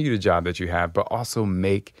continue the job that you have, but also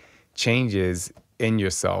make changes in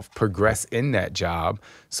yourself, progress in that job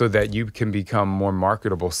so that you can become more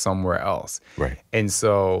marketable somewhere else. Right. And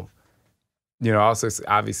so, you know, also,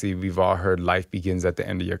 obviously, we've all heard life begins at the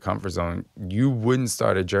end of your comfort zone. You wouldn't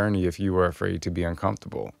start a journey if you were afraid to be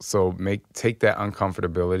uncomfortable. So take that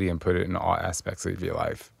uncomfortability and put it in all aspects of your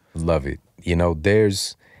life. Love it. You know,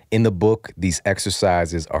 in the book, these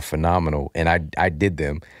exercises are phenomenal, and I did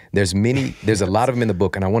them. There's a lot of them in the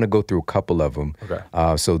book, and I want to go through a couple of them.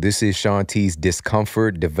 Okay. So this is Shaun T's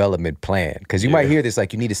discomfort development plan, because you might hear this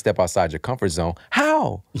like you need to step outside your comfort zone.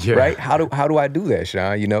 How? Yeah. Right? How do I do that,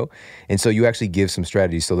 Shaun? You know, and so you actually give some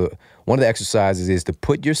strategies. So one of the exercises is to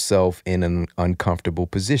put yourself in an uncomfortable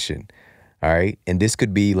position. All right, and this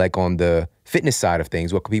could be like on the fitness side of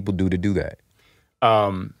things. What can people do to do that?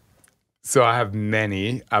 So I have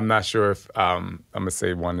many. I'm not sure if I'm going to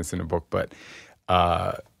say one that's in the book, but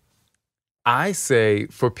I say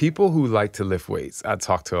for people who like to lift weights, I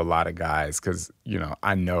talk to a lot of guys because, you know,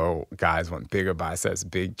 I know guys want bigger biceps,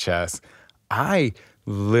 big chest. I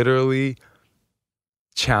literally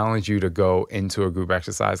challenge you to go into a group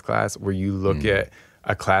exercise class where you look at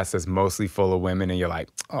a class that's mostly full of women and you're like,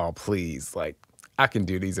 oh, please, like, I can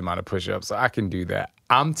do these amount of push-ups, so I can do that.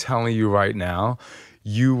 I'm telling you right now,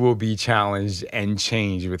 you will be challenged and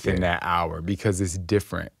changed within that hour because it's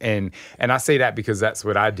different. And I say that because that's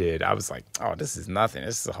what I did. I was like, oh, this is nothing.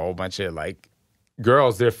 This is a whole bunch of like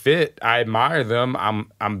girls. They're fit. I admire them.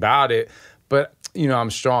 I'm about it. But, you know, I'm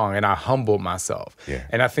strong and I humbled myself. Yeah.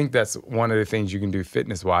 And I think that's one of the things you can do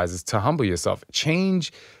fitness-wise is to humble yourself.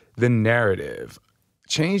 Change the narrative.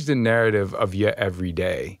 Change the narrative of your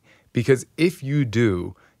everyday. Because if you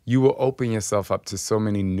do, you will open yourself up to so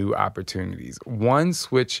many new opportunities. One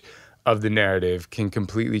switch of the narrative can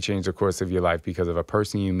completely change the course of your life because of a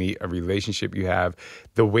person you meet, a relationship you have,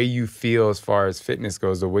 the way you feel as far as fitness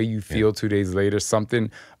goes, the way you feel 2 days later,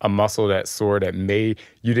 a muscle that's sore that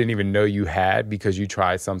you didn't even know you had because you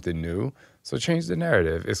tried something new. So change the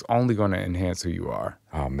narrative. It's only going to enhance who you are.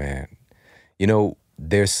 Oh, man. You know,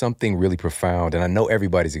 there's something really profound, and I know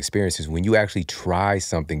everybody's experiences when you actually try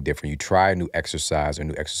something different. You try a new exercise or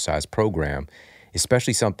new exercise program,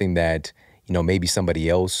 especially something that, maybe somebody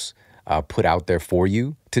else put out there for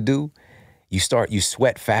you to do. You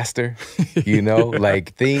sweat faster,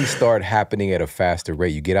 like things start happening at a faster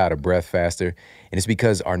rate. You get out of breath faster. And it's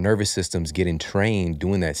because our nervous system's getting trained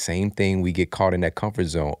doing that same thing. We get caught in that comfort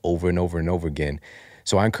zone over and over and over again.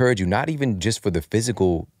 So I encourage you, not even just for the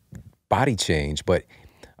physical body change, but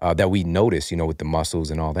that we notice, with the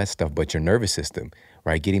muscles and all that stuff, but your nervous system,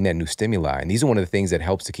 right? Getting that new stimuli. And these are one of the things that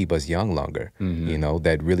helps to keep us young longer,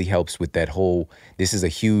 that really helps with that whole, this is a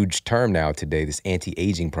huge term now today, this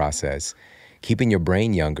anti-aging process. Keeping your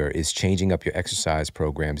brain younger is changing up your exercise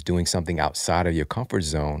programs, doing something outside of your comfort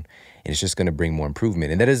zone, and it's just going to bring more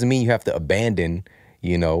improvement. And that doesn't mean you have to abandon,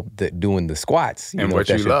 doing the squats, and what if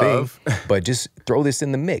that's you your love. thing. But just throw this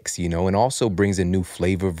in the mix, and also brings a new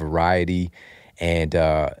flavor, variety, and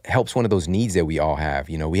helps one of those needs that we all have.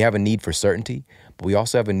 We have a need for certainty, but we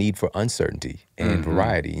also have a need for uncertainty and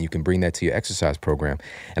variety, and you can bring that to your exercise program.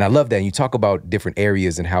 And I love that. And you talk about different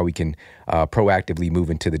areas and how we can proactively move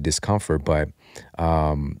into the discomfort, but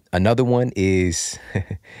another one is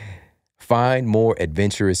find more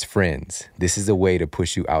adventurous friends. This is a way to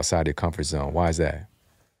push you outside your comfort zone. Why is that?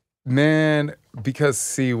 Man, because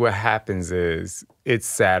see, what happens is it's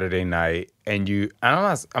Saturday night, and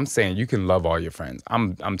I'm saying you can love all your friends.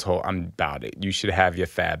 I'm about it. You should have your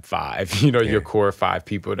Fab Five, your core 5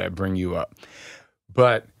 people that bring you up.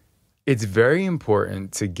 But it's very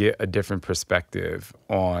important to get a different perspective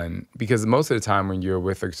on, because most of the time when you're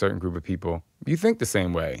with a certain group of people, you think the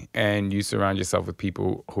same way, and you surround yourself with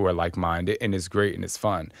people who are like-minded, and it's great and it's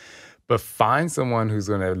fun. But find someone who's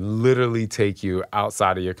going to literally take you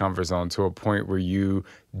outside of your comfort zone to a point where you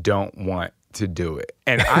don't want to do it.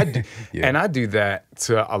 And I do that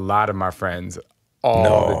to a lot of my friends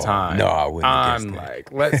all the time. No, I wouldn't. I'm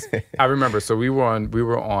like, I remember. So we were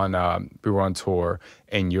on tour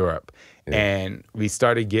in Europe, and we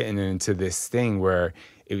started getting into this thing where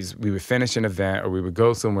we would finish an event or we would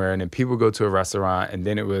go somewhere, and then people would go to a restaurant, and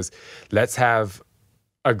then it was, let's have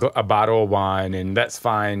a bottle of wine, and let's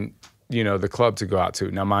find the club to go out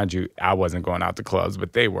to. Now, mind you, I wasn't going out to clubs,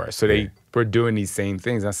 but they were. So they were doing these same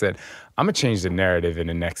things. I said, I'm going to change the narrative in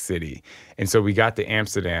the next city. And so we got to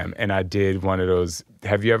Amsterdam, and I did one of those.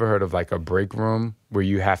 Have you ever heard of like a break room where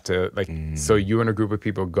you have to so you and a group of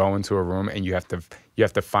people go into a room and you have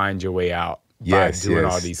to find your way out by doing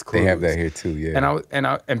all these clues. They have that here too, yeah.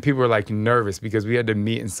 And people were like nervous because we had to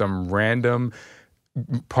meet in some random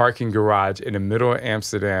parking garage in the middle of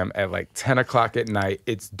Amsterdam at like 10 o'clock at night.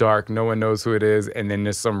 It's dark. No one knows who it is. And then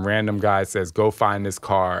there's some random guy says, go find this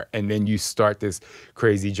car. And then you start this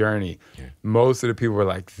crazy journey. Yeah. Most of the people were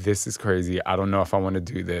like, this is crazy. I don't know if I want to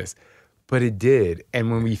do this. But it did. And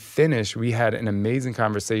when we finished, we had an amazing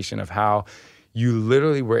conversation of how you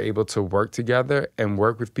literally were able to work together and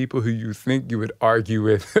work with people who you think you would argue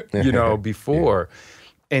with, before. Yeah.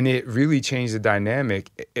 And it really changed the dynamic,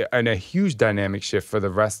 and a huge dynamic shift for the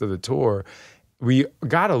rest of the tour. We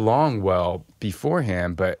got along well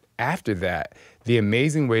beforehand, but after that, the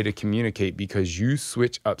amazing way to communicate, because you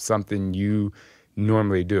switch up something you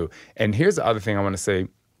normally do. And here's the other thing I want to say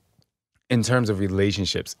in terms of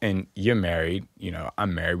relationships. And you're married,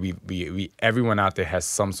 I'm married. We everyone out there has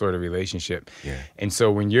some sort of relationship. Yeah. And so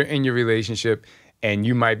when you're in your relationship, and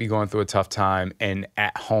you might be going through a tough time, and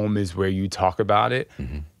at home is where you talk about it,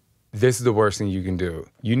 this is the worst thing you can do.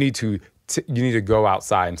 You need to go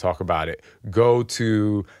outside and talk about it. Go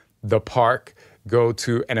to the park, go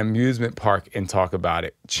to an amusement park and talk about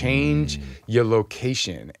it. Change your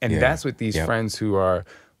location. And that's what these friends who are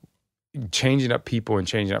changing up people and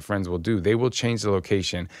changing up friends will do. They will change the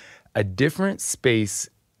location. A different space,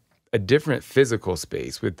 a different physical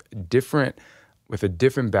space with a different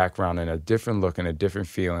background and a different look and a different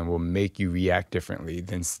feeling will make you react differently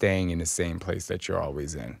than staying in the same place that you're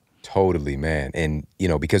always in. Totally, man. And,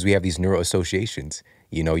 because we have these neural associations,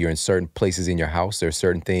 you're in certain places in your house, there are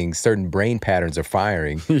certain things, certain brain patterns are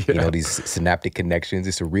firing, these synaptic connections.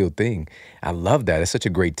 It's a real thing. I love that. That's such a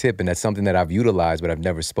great tip. And that's something that I've utilized, but I've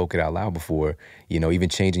never spoken out loud before, even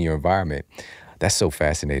changing your environment. That's so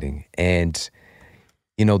fascinating. And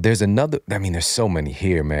there's there's so many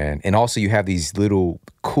here, man. And also you have these little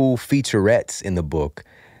cool featurettes in the book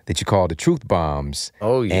that you call the truth bombs.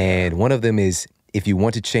 Oh, yeah. And one of them is, if you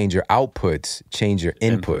want to change your outputs, change your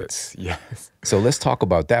inputs. Yes. So let's talk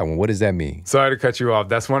about that one. What does that mean? Sorry to cut you off.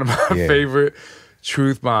 That's one of my favorite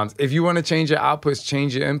truth bombs. If you want to change your outputs,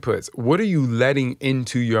 change your inputs. What are you letting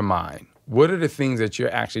into your mind? What are the things that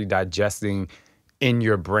you're actually digesting in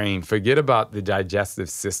your brain. Forget about the digestive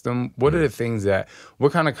system. What are the things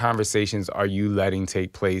what kind of conversations are you letting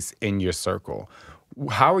take place in your circle?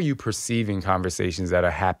 How are you perceiving conversations that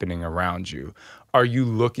are happening around you? Are you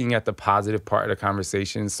looking at the positive part of the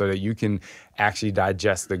conversation so that you can actually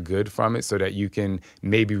digest the good from it so that you can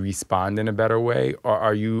maybe respond in a better way? Or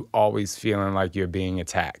are you always feeling like you're being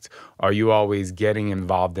attacked? Are you always getting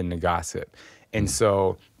involved in the gossip? And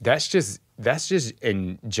so that's just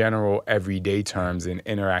in general everyday terms and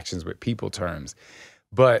interactions with people terms.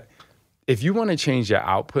 But if you want to change your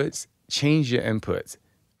outputs, change your inputs.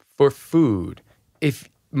 For food, if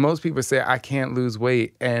most people say, I can't lose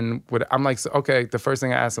weight, and I'm like, so, okay, the first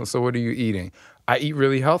thing I ask them, so what are you eating? I eat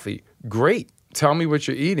really healthy. Great. Tell me what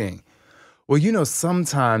you're eating. Well,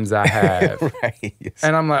 sometimes I have. Right. Yes.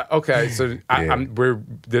 And I'm like, okay, so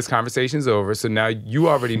this conversation's over, so now you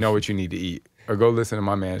already know what you need to eat. Or go listen to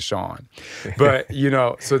my man, Shaun. But,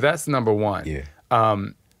 so that's number one. Yeah.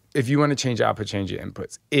 If you want to change your output, change your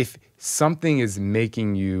inputs. If something is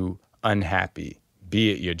making you unhappy,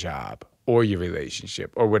 be it your job or your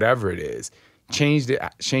relationship or whatever it is, change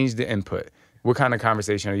the input. What kind of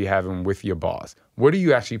conversation are you having with your boss? What are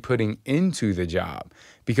you actually putting into the job?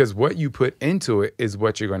 Because what you put into it is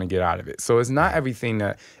what you're going to get out of it. So it's not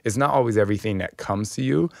always everything that comes to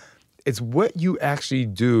you. It's what you actually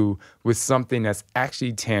do with something that's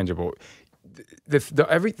actually tangible. The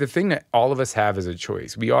thing that all of us have is a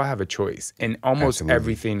choice. We all have a choice in almost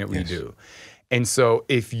everything that we do. And so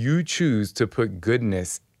if you choose to put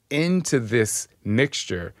goodness into this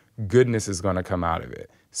mixture, goodness is going to come out of it.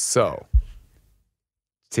 So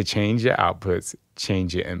to change your outputs,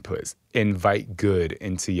 change your inputs. Invite good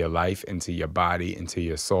into your life, into your body, into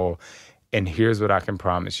your soul. And here's what I can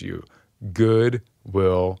promise you. Good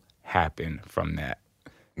will happen from that.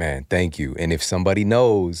 Man, thank you. And if somebody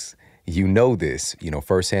knows, this,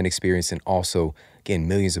 firsthand experience, and also, again,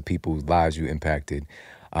 millions of people's lives you impacted.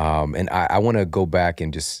 And I want to go back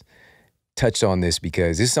and just touch on this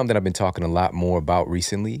because this is something I've been talking a lot more about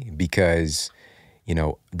recently because,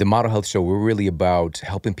 the Model Health Show, we're really about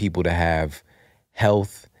helping people to have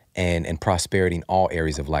health and prosperity in all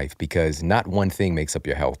areas of life because not one thing makes up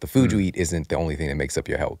your health. The food you eat isn't the only thing that makes up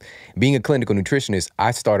your health. Being a clinical nutritionist,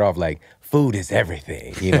 I start off like, food is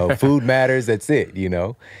everything, food matters, that's it,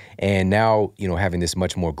 And now, having this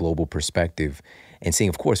much more global perspective and seeing,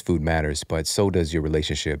 of course, food matters, but so does your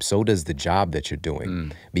relationship, so does the job that you're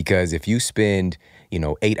doing. Because if you spend,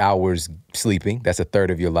 8 hours sleeping, that's a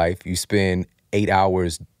third of your life. You spend 8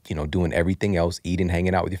 hours doing everything else, eating,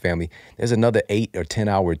 hanging out with your family, there's another 8 or 10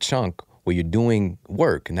 hour chunk where you're doing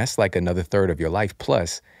work. And that's like another third of your life.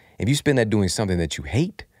 Plus, if you spend that doing something that you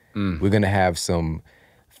hate, we're going to have some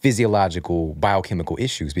physiological, biochemical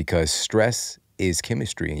issues because stress is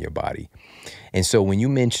chemistry in your body. And so when you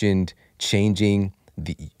mentioned changing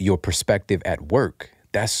your perspective at work,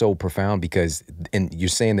 that's so profound because, and you're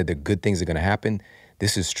saying that the good things are going to happen.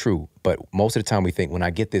 This is true, but most of the time we think when I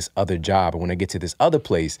get this other job or when I get to this other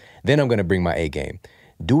place, then I'm going to bring my A game.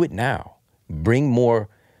 Do it now. Bring more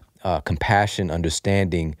compassion,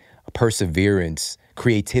 understanding, perseverance,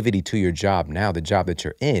 creativity to your job now, the job that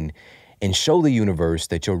you're in, and show the universe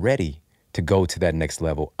that you're ready to go to that next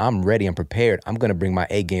level. I'm ready. I'm prepared. I'm going to bring my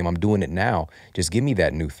A game. I'm doing it now. Just give me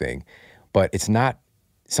that new thing. But it's not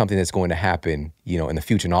something that's going to happen, in the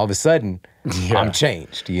future. And all of a sudden, I'm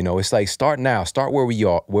changed. It's like start now. Start where you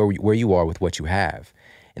are with what you have.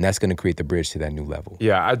 And that's going to create the bridge to that new level.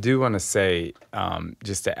 Yeah, I do want to say,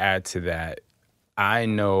 just to add to that, I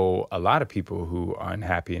know a lot of people who are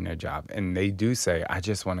unhappy in their job. And they do say, I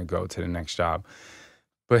just want to go to the next job.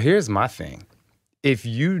 But here's my thing. If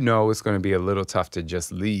you know it's going to be a little tough to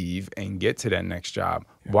just leave and get to that next job,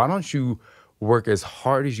 why don't you work as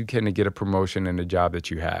hard as you can to get a promotion in the job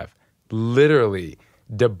that you have? Literally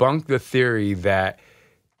debunk the theory that,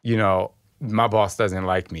 my boss doesn't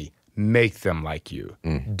like me. Make them like you.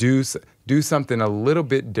 Do something a little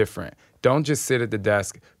bit different. Don't just sit at the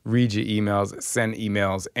desk, read your emails, send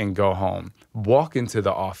emails, and go home. Walk into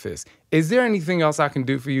the office. Is there anything else I can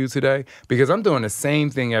do for you today? Because I'm doing the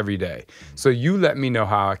same thing every day. So you let me know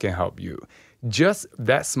how I can help you. Just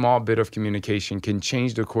that small bit of communication can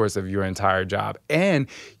change the course of your entire job. And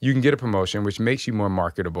you can get a promotion, which makes you more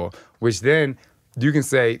marketable, which then you can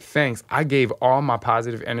say, thanks, I gave all my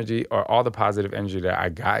positive energy or all the positive energy that I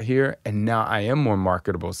got here, and now I am more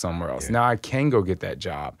marketable somewhere else. Now I can go get that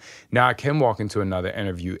job. Now I can walk into another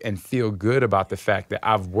interview and feel good about the fact that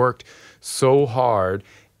I've worked so hard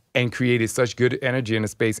and created such good energy in a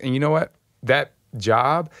space. And you know what? That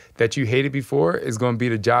job that you hated before is going to be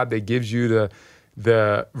the job that gives you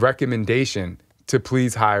the recommendation to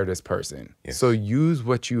please hire this person. Yes. So use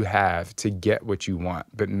what you have to get what you want,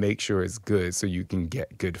 but make sure it's good so you can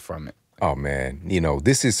get good from it. Oh man,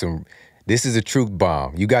 this is a truth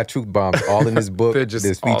bomb. You got truth bombs all in this book, They're just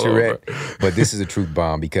this all over. featurette, but this is a truth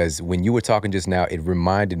bomb because when you were talking just now, it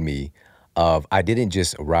reminded me of I didn't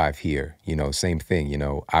just arrive here, same thing,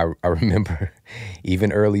 I remember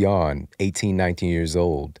even early on, 18, 19 years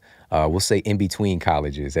old, we'll say in between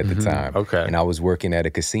colleges at the time. Okay. And I was working at a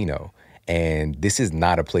casino. And this is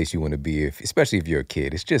not a place you want to be, especially if you're a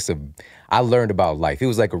kid. It's just I learned about life. It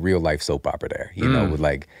was like a real life soap opera there, with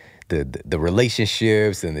like the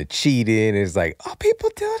relationships and the cheating. It's like, oh,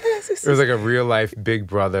 people do this. It was like a real life Big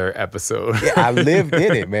Brother episode. Yeah, I lived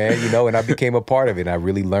in it, man, and I became a part of it. And I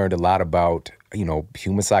really learned a lot about,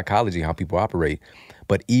 human psychology, how people operate.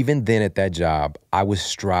 But even then at that job, I was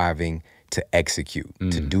striving to execute,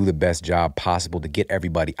 to do the best job possible to get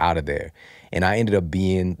everybody out of there. And I ended up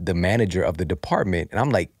being the manager of the department. And I'm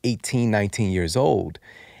like 18, 19 years old.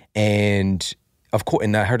 And of course,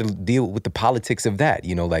 and I had to deal with the politics of that,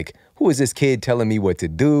 like, who is this kid telling me what to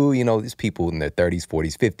do? These people in their 30s,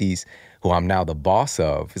 40s, 50s, who I'm now the boss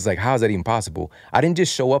of. It's like, how is that even possible? I didn't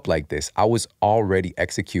just show up like this. I was already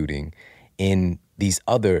executing in these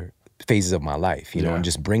other phases of my life, and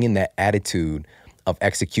just bringing that attitude of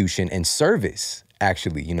execution and service,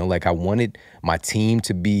 actually, like I wanted my team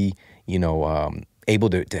to be, able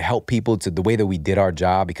to help people to the way that we did our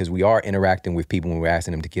job, because we are interacting with people when we're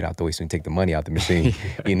asking them to get out the way so we can take the money out the machine,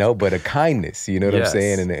 but a kindness, what I'm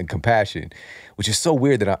saying, and compassion, which is so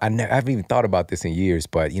weird that I haven't even thought about this in years,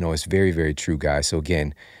 but, it's very, very true, guys. So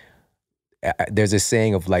again, there's a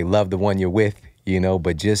saying of like, love the one you're with,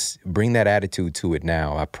 but just bring that attitude to it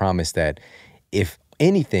now. I promise that if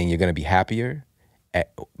anything, you're going to be happier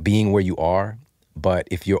at being where you are. But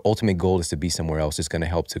if your ultimate goal is to be somewhere else, it's going to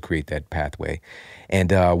help to create that pathway.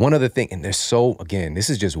 And one other thing, and this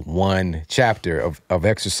is just one chapter of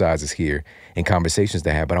exercises here and conversations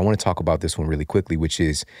to have, but I want to talk about this one really quickly, which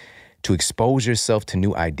is to expose yourself to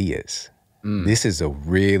new ideas. This is a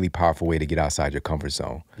really powerful way to get outside your comfort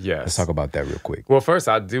zone. Yes. Let's talk about that real quick. Well, first,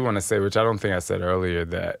 I do want to say, which I don't think I said earlier,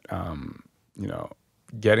 that,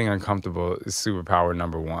 getting uncomfortable is superpower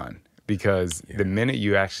number one. Because the minute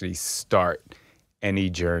you actually start any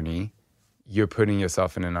journey, you're putting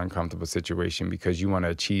yourself in an uncomfortable situation because you want to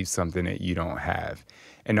achieve something that you don't have.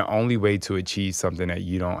 And the only way to achieve something that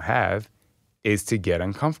you don't have is to get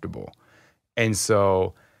uncomfortable. And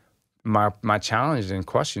so my challenge and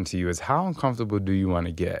question to you is, how uncomfortable do you want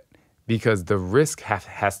to get? Because the risk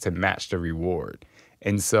has to match the reward.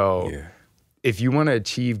 And so if you want to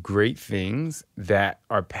achieve great things that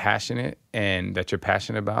are passionate and that you're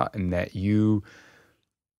passionate about and that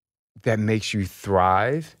makes you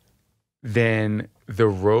thrive, then the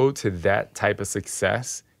road to that type of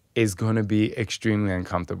success is going to be extremely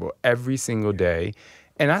uncomfortable every single day.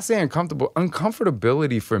 And I say uncomfortable.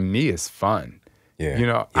 Uncomfortability for me is fun.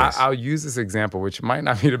 Yeah. Yes. I'll use this example, which might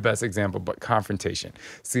not be the best example, but confrontation.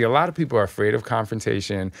 See, a lot of people are afraid of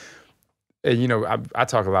confrontation. And, I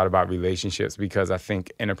talk a lot about relationships because I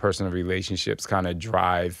think interpersonal relationships kind of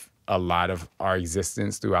drive a lot of our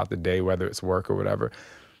existence throughout the day, whether it's work or whatever.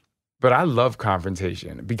 But I love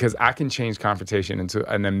confrontation because I can change confrontation into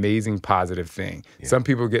an amazing positive thing. Yeah. Some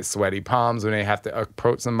people get sweaty palms when they have to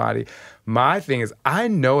approach somebody. My thing is, I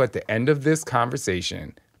know at the end of this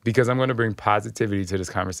conversation, because I'm going to bring positivity to this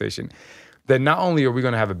conversation, that not only are we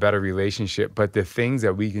going to have a better relationship, but the things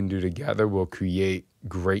that we can do together will create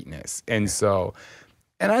greatness. And so,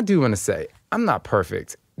 and I do want to say, I'm not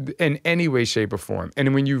perfect in any way, shape, or form.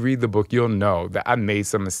 And when you read the book, you'll know that I made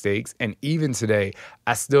some mistakes. And even today,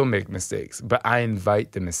 I still make mistakes, but I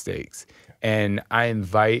invite the mistakes and I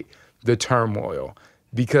invite the turmoil,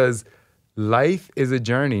 because life is a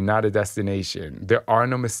journey, not a destination. There are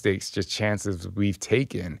no mistakes, just chances we've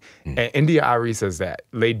taken. And India Ari says that.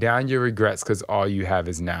 Lay down your regrets because all you have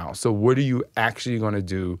is now. So what are you actually going to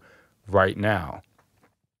do right now?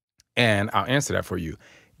 And I'll answer that for you.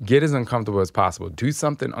 Get as uncomfortable as possible. Do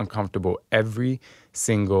something uncomfortable every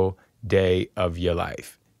single day of your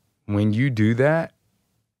life. When you do that,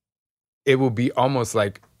 it will be almost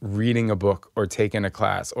like reading a book or taking a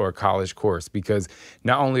class or a college course, because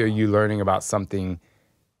not only are you learning about something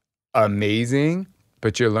amazing,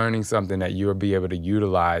 but you're learning something that you'll be able to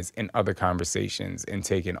utilize in other conversations and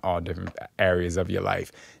take in all different areas of your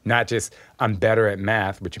life. Not just, I'm better at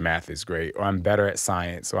math, which math is great, or I'm better at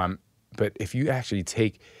science, but if you actually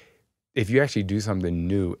do something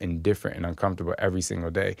new and different and uncomfortable every single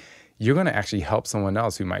day, you're going to actually help someone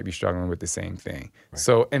else who might be struggling with the same thing. Right.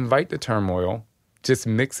 So invite the turmoil, just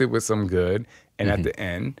mix it with some good, and at the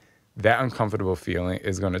end, that uncomfortable feeling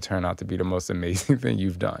is going to turn out to be the most amazing thing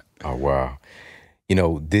you've done. Oh, wow.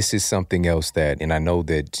 This is something else and I know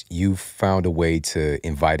that you found a way to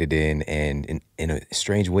invite it in and in a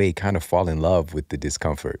strange way kind of fall in love with the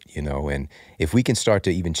discomfort, and if we can start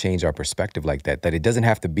to even change our perspective like that it doesn't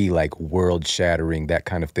have to be like world shattering, that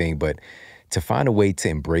kind of thing, but to find a way to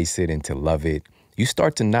embrace it and to love it, you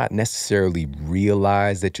start to not necessarily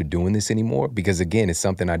realize that you're doing this anymore, because again, it's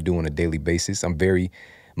something I do on a daily basis. I'm very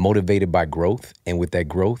motivated by growth, and with that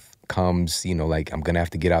growth comes, like I'm going to have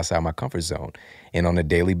to get outside my comfort zone. And on a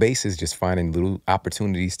daily basis, just finding little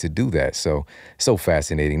opportunities to do that. So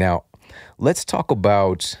fascinating. Now, let's talk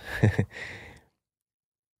about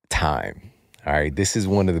time. All right. This is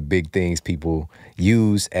one of the big things people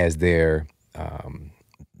use as their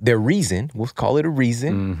reason, we'll call it a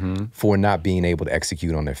reason, for not being able to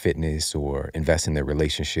execute on their fitness or invest in their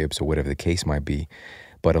relationships or whatever the case might be.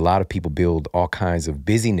 But a lot of people build all kinds of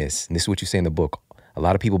busyness. And this is what you say in the book. A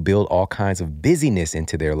lot of people build all kinds of busyness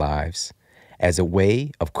into their lives as a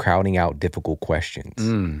way of crowding out difficult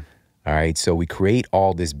questions. All right. So we create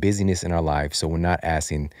all this busyness in our life, so we're not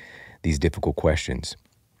asking these difficult questions.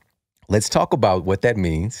 Let's talk about what that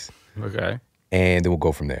means. Okay. And then we'll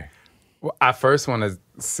go from there. Well, I first want to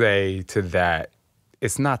say to that,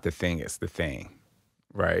 it's not the thing, it's the thing,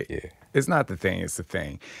 right? Yeah. It's not the thing, it's the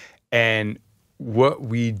thing. And what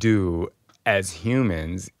we do as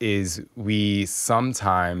humans is we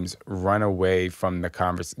sometimes run away from the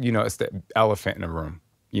conversation. It's the elephant in the room,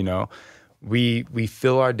 We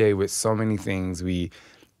fill our day with so many things. We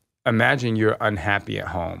imagine you're unhappy at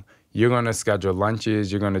home. You're going to schedule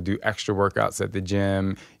lunches. You're going to do extra workouts at the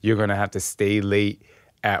gym. You're going to have to stay late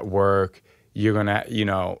at work. You're going to,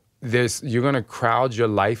 you're going to crowd your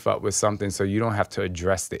life up with something so you don't have to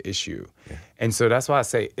address the issue. Yeah. And so that's why I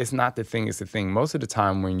say it's not the thing, it's the thing. Most of the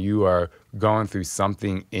time when you are going through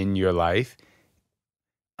something in your life,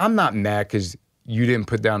 I'm not mad because you didn't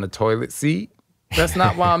put down the toilet seat. That's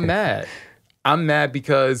not why I'm mad. I'm mad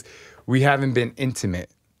because we haven't been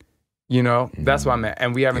intimate. That's why I'm mad.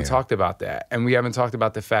 And we haven't talked about that. And we haven't talked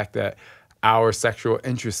about the fact that our sexual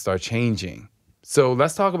interests are changing. So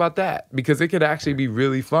let's talk about that, because it could actually be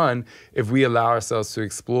really fun if we allow ourselves to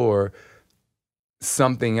explore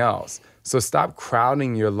something else. So stop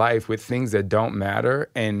crowding your life with things that don't matter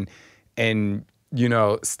and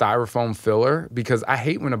styrofoam filler, because I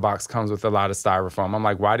hate when a box comes with a lot of styrofoam. I'm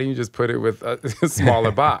like, why didn't you just put it with a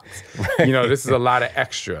smaller box? Right. This is a lot of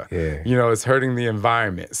extra. Yeah. It's hurting the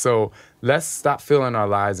environment. So let's stop filling our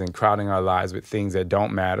lives and crowding our lives with things that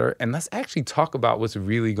don't matter, and let's actually talk about what's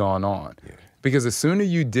really going on. Yeah. Because the sooner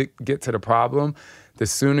you get to the problem, the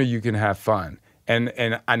sooner you can have fun.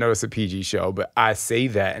 And I know it's a PG show, but I say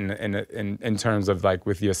that in terms of like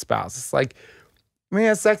with your spouse. It's like, we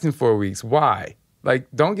had sex in 4 weeks. Why? Like,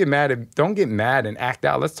 don't get mad and act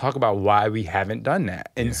out. Let's talk about why we haven't done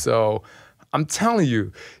that. And so I'm telling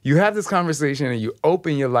you, you have this conversation and you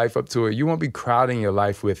open your life up to it. You won't be crowding your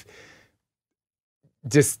life with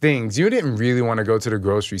just things. You didn't really want to go to the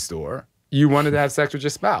grocery store. You wanted to have sex with your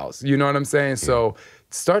spouse. You know what I'm saying? Yeah. So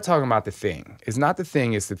start talking about the thing. It's not the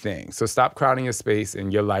thing, it's the thing. So stop crowding your space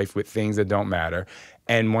and your life with things that don't matter.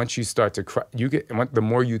 And once you start to, the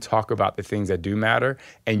more you talk about the things that do matter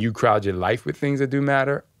and you crowd your life with things that do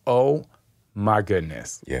matter, oh my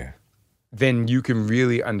goodness. Yeah. Then you can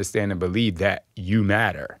really understand and believe that you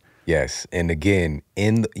matter. Yes. And again,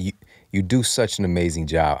 you do such an amazing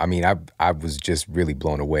job. I mean, I was just really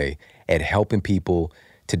blown away at helping people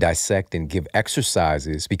to dissect and give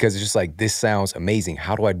exercises, because it's just like, this sounds amazing.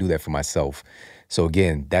 How do I do that for myself? So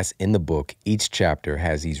again, that's in the book. Each chapter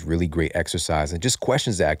has these really great exercises and just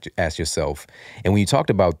questions to ask yourself. And when you talked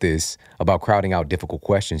about this, about crowding out difficult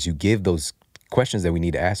questions, you give those questions that we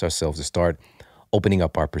need to ask ourselves to start opening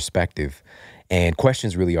up our perspective. And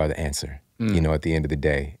questions really are the answer, at the end of the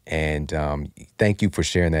day. And thank you for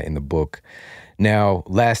sharing that in the book. Now,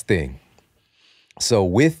 last thing. So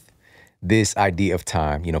with this idea of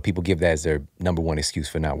time, people give that as their number one excuse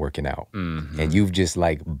for not working out. Mm-hmm. And you've just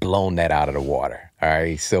like blown that out of the water. All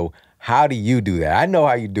right. So how do you do that? I know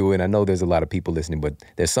how you do it. I know there's a lot of people listening, but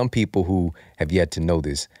there's some people who have yet to know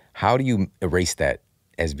this. How do you erase that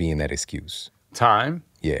as being that excuse? Time?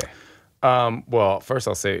 Yeah. Well, first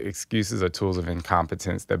I'll say excuses are tools of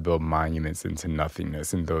incompetence that build monuments into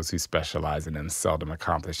nothingness, and those who specialize in them seldom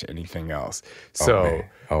accomplish anything else. So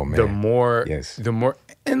the more,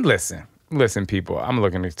 and listen, people, I'm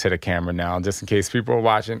looking to the camera now, just in case people are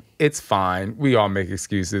watching. It's fine. We all make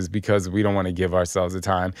excuses because we don't want to give ourselves the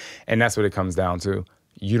time. And that's what it comes down to.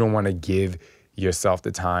 You don't want to give yourself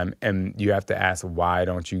the time, and you have to ask, why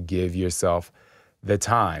don't you give yourself the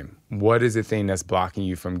time. What is the thing that's blocking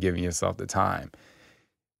you from giving yourself the time?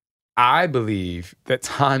 I believe that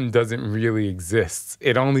time doesn't really exist.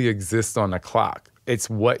 It only exists on the clock. It's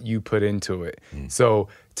what you put into it. So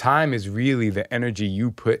time is really the energy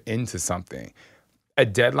you put into something. A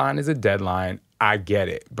deadline is a deadline. I get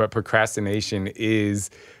it. But procrastination is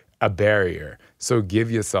a barrier. So give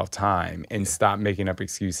yourself time and stop making up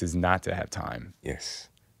excuses not to have time. Yes.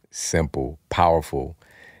 Simple, powerful.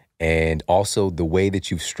 And also the way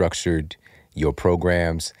that you've structured your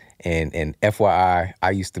programs. And FYI,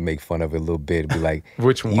 I used to make fun of it a little bit. Be like,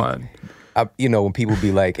 Which one? When people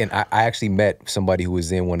be like, and I actually met somebody who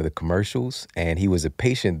was in one of the commercials, and he was a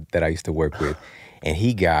patient that I used to work with, and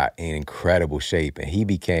he got in incredible shape, and he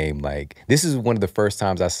became like, this is one of the first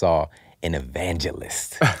times I saw an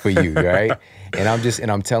evangelist for you, right? And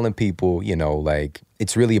I'm telling people, like,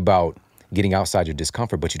 it's really about getting outside your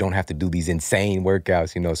discomfort, but you don't have to do these insane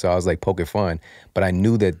workouts, So I was like poking fun, but I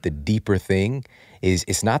knew that the deeper thing is,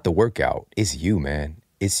 it's not the workout, it's you, man.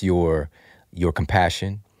 It's your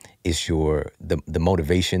compassion, it's the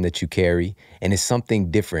motivation that you carry, and it's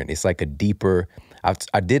something different. It's like a deeper.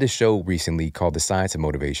 I did a show recently called The Science of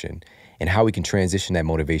Motivation, and how we can transition that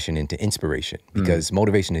motivation into inspiration, because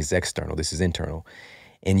motivation is external, this is internal.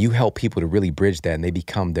 And you help people to really bridge that, and they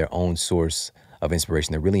become their own source of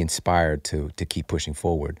inspiration. They're really inspired to keep pushing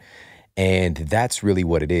forward. And that's really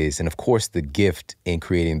what it is. And of course, the gift in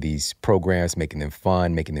creating these programs, making them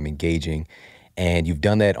fun, making them engaging. And you've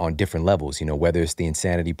done that on different levels, whether it's the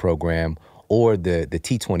Insanity program or the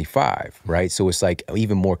T25, right? So it's like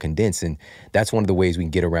even more condensed. And that's one of the ways we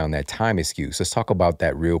can get around that time excuse. Let's talk about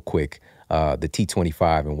that real quick, the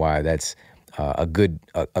T25, and why that's a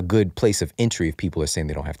good place of entry if people are saying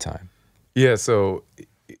they don't have time. Yeah, so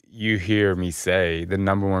you hear me say the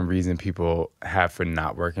number one reason people have for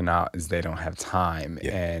not working out is they don't have time.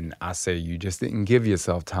 Yeah. And I say you just didn't give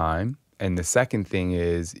yourself time. And the second thing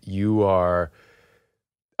is a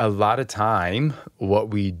lot of time, what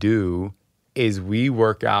we do is we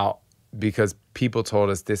work out because people told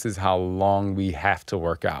us this is how long we have to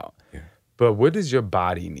work out. Yeah. But what does your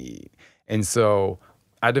body need? And so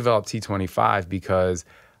I developed T25 because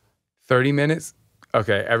 30 minutes,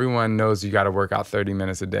 okay, everyone knows you got to work out 30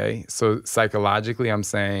 minutes a day. So psychologically, I'm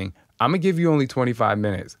saying, I'm going to give you only 25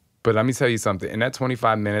 minutes. But let me tell you something. In that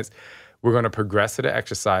 25 minutes, we're going to progress to the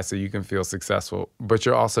exercise so you can feel successful, but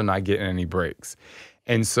you're also not getting any breaks.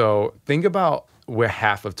 And so think about where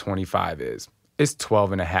half of 25 is. It's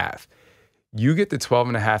 12 and a half. You get the 12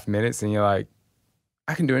 and a half minutes and you're like,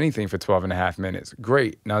 I can do anything for 12 and a half minutes.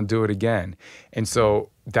 Great, now do it again. And so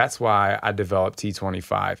that's why I developed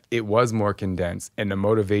T25. It was more condensed, and the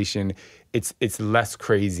motivation, it's less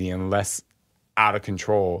crazy and less out of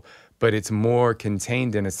control, but it's more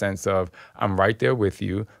contained in a sense of, I'm right there with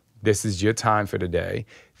you. This is your time for the day.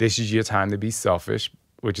 This is your time to be selfish,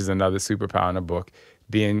 which is another superpower in the book.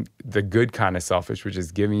 Being the good kind of selfish, which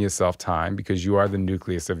is giving yourself time, because you are the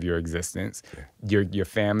nucleus of your existence. Yeah. Your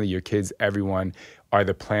family, your kids, everyone are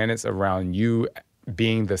the planets around you,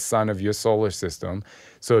 being the sun of your solar system.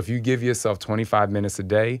 So if you give yourself 25 minutes a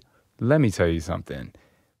day, let me tell you something.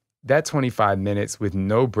 That 25 minutes with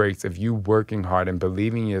no breaks of you working hard and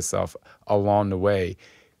believing in yourself along the way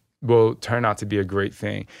will turn out to be a great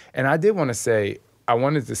thing. And I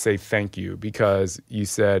wanted to say thank you, because you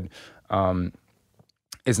said,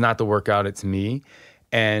 it's not the workout, it's me.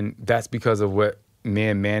 And that's because of what me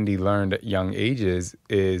and Mandy learned at young ages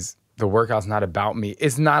is the workout's not about me.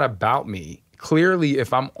 It's not about me. Clearly,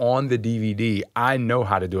 if I'm on the DVD, I know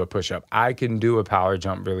how to do a push-up. I can do a power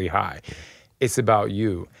jump really high. It's about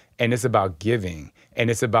you, and it's about giving,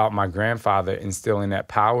 and it's about my grandfather instilling that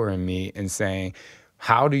power in me and saying,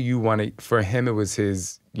 how do you want to, for him, it was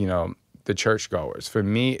his, the church goers. For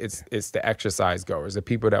me, it's the exercise goers, the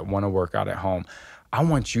people that want to work out at home. I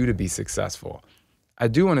want you to be successful. I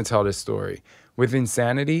do want to tell this story. With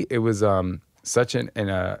Insanity, it was such an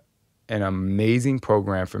amazing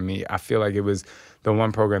program for me. I feel like it was the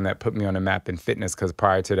one program that put me on the map in fitness, because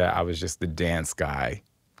prior to that, I was just the dance guy.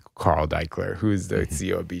 Carl Deichler, who's the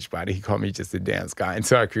CEO of Beachbody, he called me just a dance guy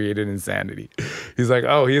until I created Insanity. He's like,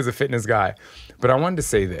 oh, he is a fitness guy. But I wanted to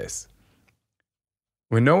say this.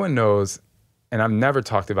 When no one knows, and I've never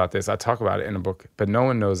talked about this, I talk about it in a book, but no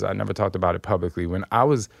one knows, I never talked about it publicly. When I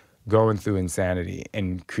was going through Insanity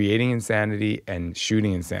and creating Insanity and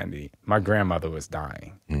shooting Insanity, my grandmother was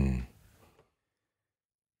dying. Mm.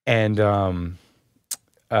 And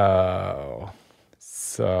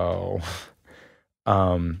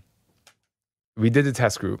we did the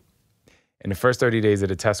test group. In the first 30 days of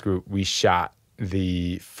the test group, we shot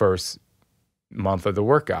the first month of the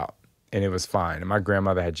workout. and it was fine. And my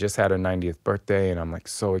grandmother had just had her 90th birthday, and I'm like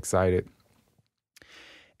so excited.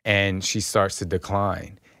 And she starts to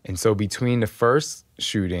decline. And so between the first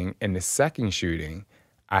shooting and the second shooting,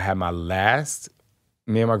 I had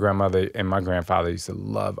me and my grandmother and my grandfather used to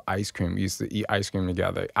love ice cream. We used to eat ice cream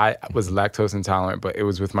together. I was lactose intolerant, but it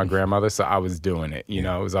was with my grandmother, so I was doing it. You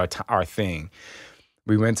know, it was our thing.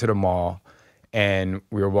 We went to the mall, and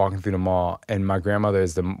we were walking through the mall, and my grandmother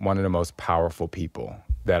is one of the most powerful people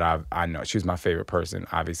that I know. She was my favorite person,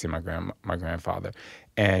 obviously my grandfather.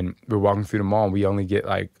 And we're walking through the mall, and we only get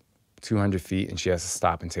like 200 feet, and she has to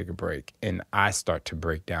stop and take a break. And I start to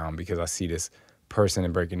break down because I see this person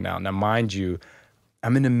and breaking down. Now, mind you,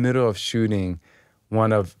 I'm in the middle of shooting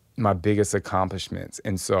one of my biggest accomplishments.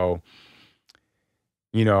 And so,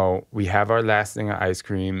 you know, we have our last thing of ice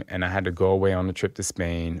cream, and I had to go away on a trip to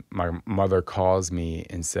Spain. My mother calls me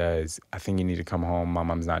and says, I think you need to come home. My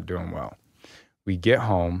mom's not doing well. We get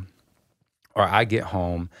home, or I get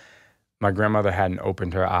home. My grandmother hadn't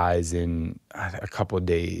opened her eyes in a couple of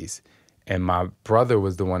days. And my brother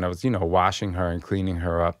was the one that was, you know, washing her and cleaning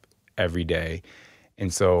her up every day.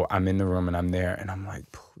 And so I'm in the room and I'm there and I'm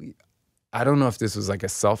like, please. I don't know if this was like a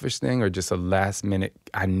selfish thing or just a last minute,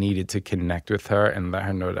 I needed to connect with her and let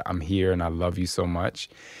her know that I'm here and I love you so much.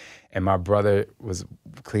 And my brother was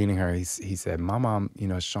cleaning her. He said, my mom, you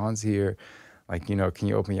know, Shaun's here. Like, you know, can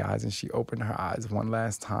you open your eyes? And she opened her eyes one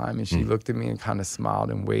last time and she looked at me and kind of smiled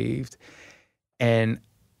and waved. And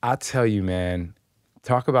I tell you, man,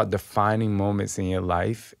 talk about defining moments in your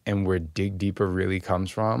life and where Dig Deeper really comes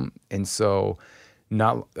from. And so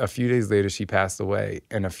not a few days later, she passed away.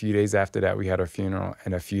 And a few days after that, we had her funeral.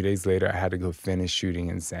 And a few days later, I had to go finish shooting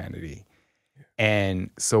Insanity. And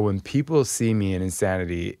so when people see me in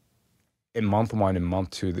Insanity in month 1 and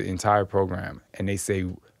month 2, the entire program, and they say,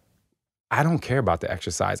 I don't care about the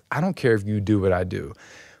exercise. I don't care if you do what I do.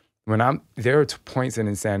 There are points in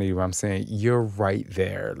Insanity where I'm saying, you're right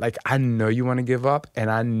there. Like, I know you want to give up and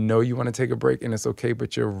I know you want to take a break and it's okay,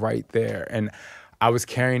 but you're right there. And I was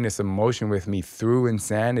carrying this emotion with me through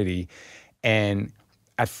Insanity. And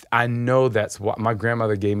I know that's what my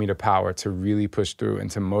grandmother gave me the power to really push through and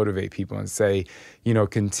to motivate people and say, you know,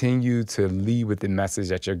 continue to lead with the message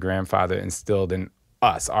that your grandfather instilled in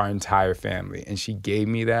us, our entire family. And she gave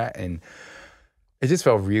me that. And it just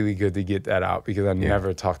felt really good to get that out because I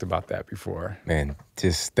never talked about that before. Man,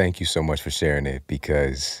 just thank you so much for sharing it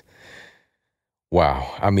because, wow,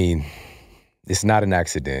 I mean, it's not an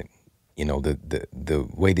accident, you know, the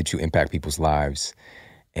way that you impact people's lives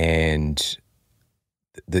and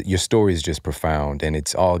your story is just profound and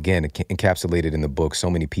it's all, again, encapsulated in the book, so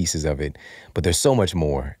many pieces of it, but there's so much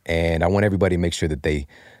more. And I want everybody to make sure that they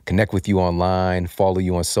connect with you online, follow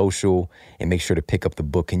you on social, and make sure to pick up the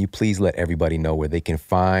book. Can you please let everybody know where they can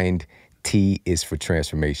find T is for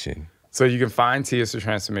Transformation? So you can find T is for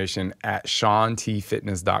Transformation at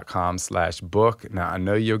ShaunTFitness.com/book. Now, I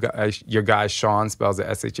know your guy Shaun spells it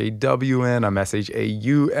SHAWN. I'm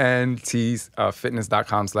SHAUN.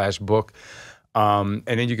 Fitness.com/book. And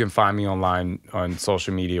then you can find me online on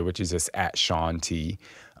social media, which is just at Shaun T.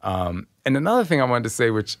 And another thing I wanted to say,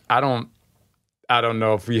 which I don't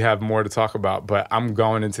know if we have more to talk about, but I'm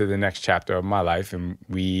going into the next chapter of my life and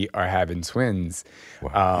we are having twins.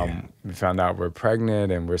 Wow, we found out we're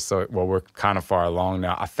pregnant and we're kind of far along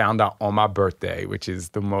now. I found out on my birthday, which is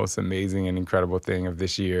the most amazing and incredible thing of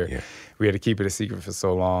this year. Yeah. We had to keep it a secret for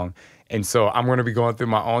so long. And so I'm going to be going through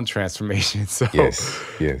my own transformation. So, yes.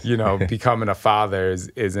 You know, becoming a father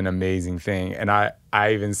is an amazing thing. And I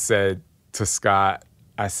even said to Scott,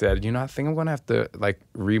 I said, you know, I think I'm going to have to like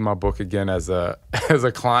read my book again as a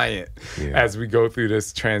client as we go through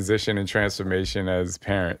this transition and transformation as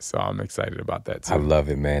parents. So I'm excited about that too. I love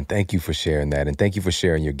it, man. Thank you for sharing that. And thank you for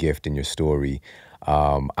sharing your gift and your story.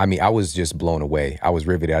 I mean, I was just blown away. I was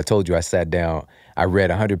riveted. I told you I sat down. I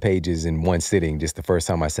read 100 pages in one sitting just the first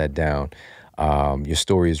time I sat down. Your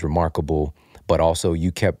story is remarkable, but also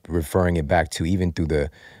you kept referring it back to even through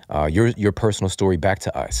the your personal story back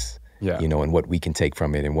to us. Yeah. You know, and what we can take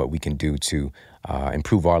from it and what we can do to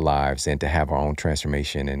improve our lives and to have our own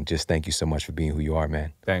transformation. And just thank you so much for being who you are,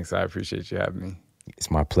 man. Thanks. I appreciate you having me. It's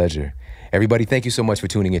my pleasure. Everybody, thank you so much for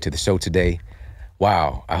tuning into the show today.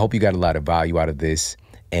 Wow. I hope you got a lot of value out of this.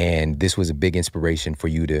 And this was a big inspiration for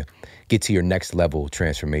you to get to your next level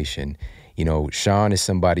transformation. You know, Shaun is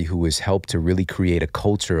somebody who has helped to really create a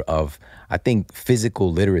culture of, I think,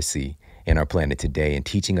 physical literacy in our planet today and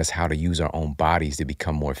teaching us how to use our own bodies to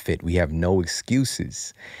become more fit. We have no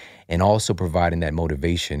excuses. and also providing that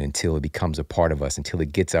motivation until it becomes a part of us, until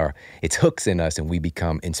it gets its hooks in us and we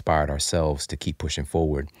become inspired ourselves to keep pushing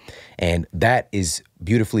forward. And that is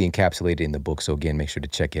beautifully encapsulated in the book. So again, make sure to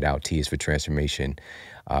check it out. T is for Transformation.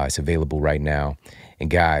 It's available right now. And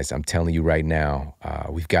guys, I'm telling you right now,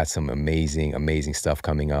 we've got some amazing, amazing stuff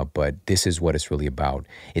coming up, but this is what it's really about.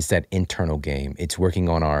 It's that internal game. It's working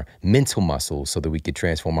on our mental muscles so that we could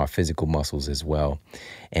transform our physical muscles as well.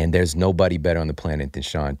 And there's nobody better on the planet than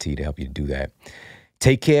Shaun T to help you do that.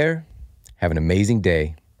 Take care. Have an amazing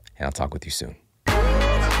day, and I'll talk with you soon.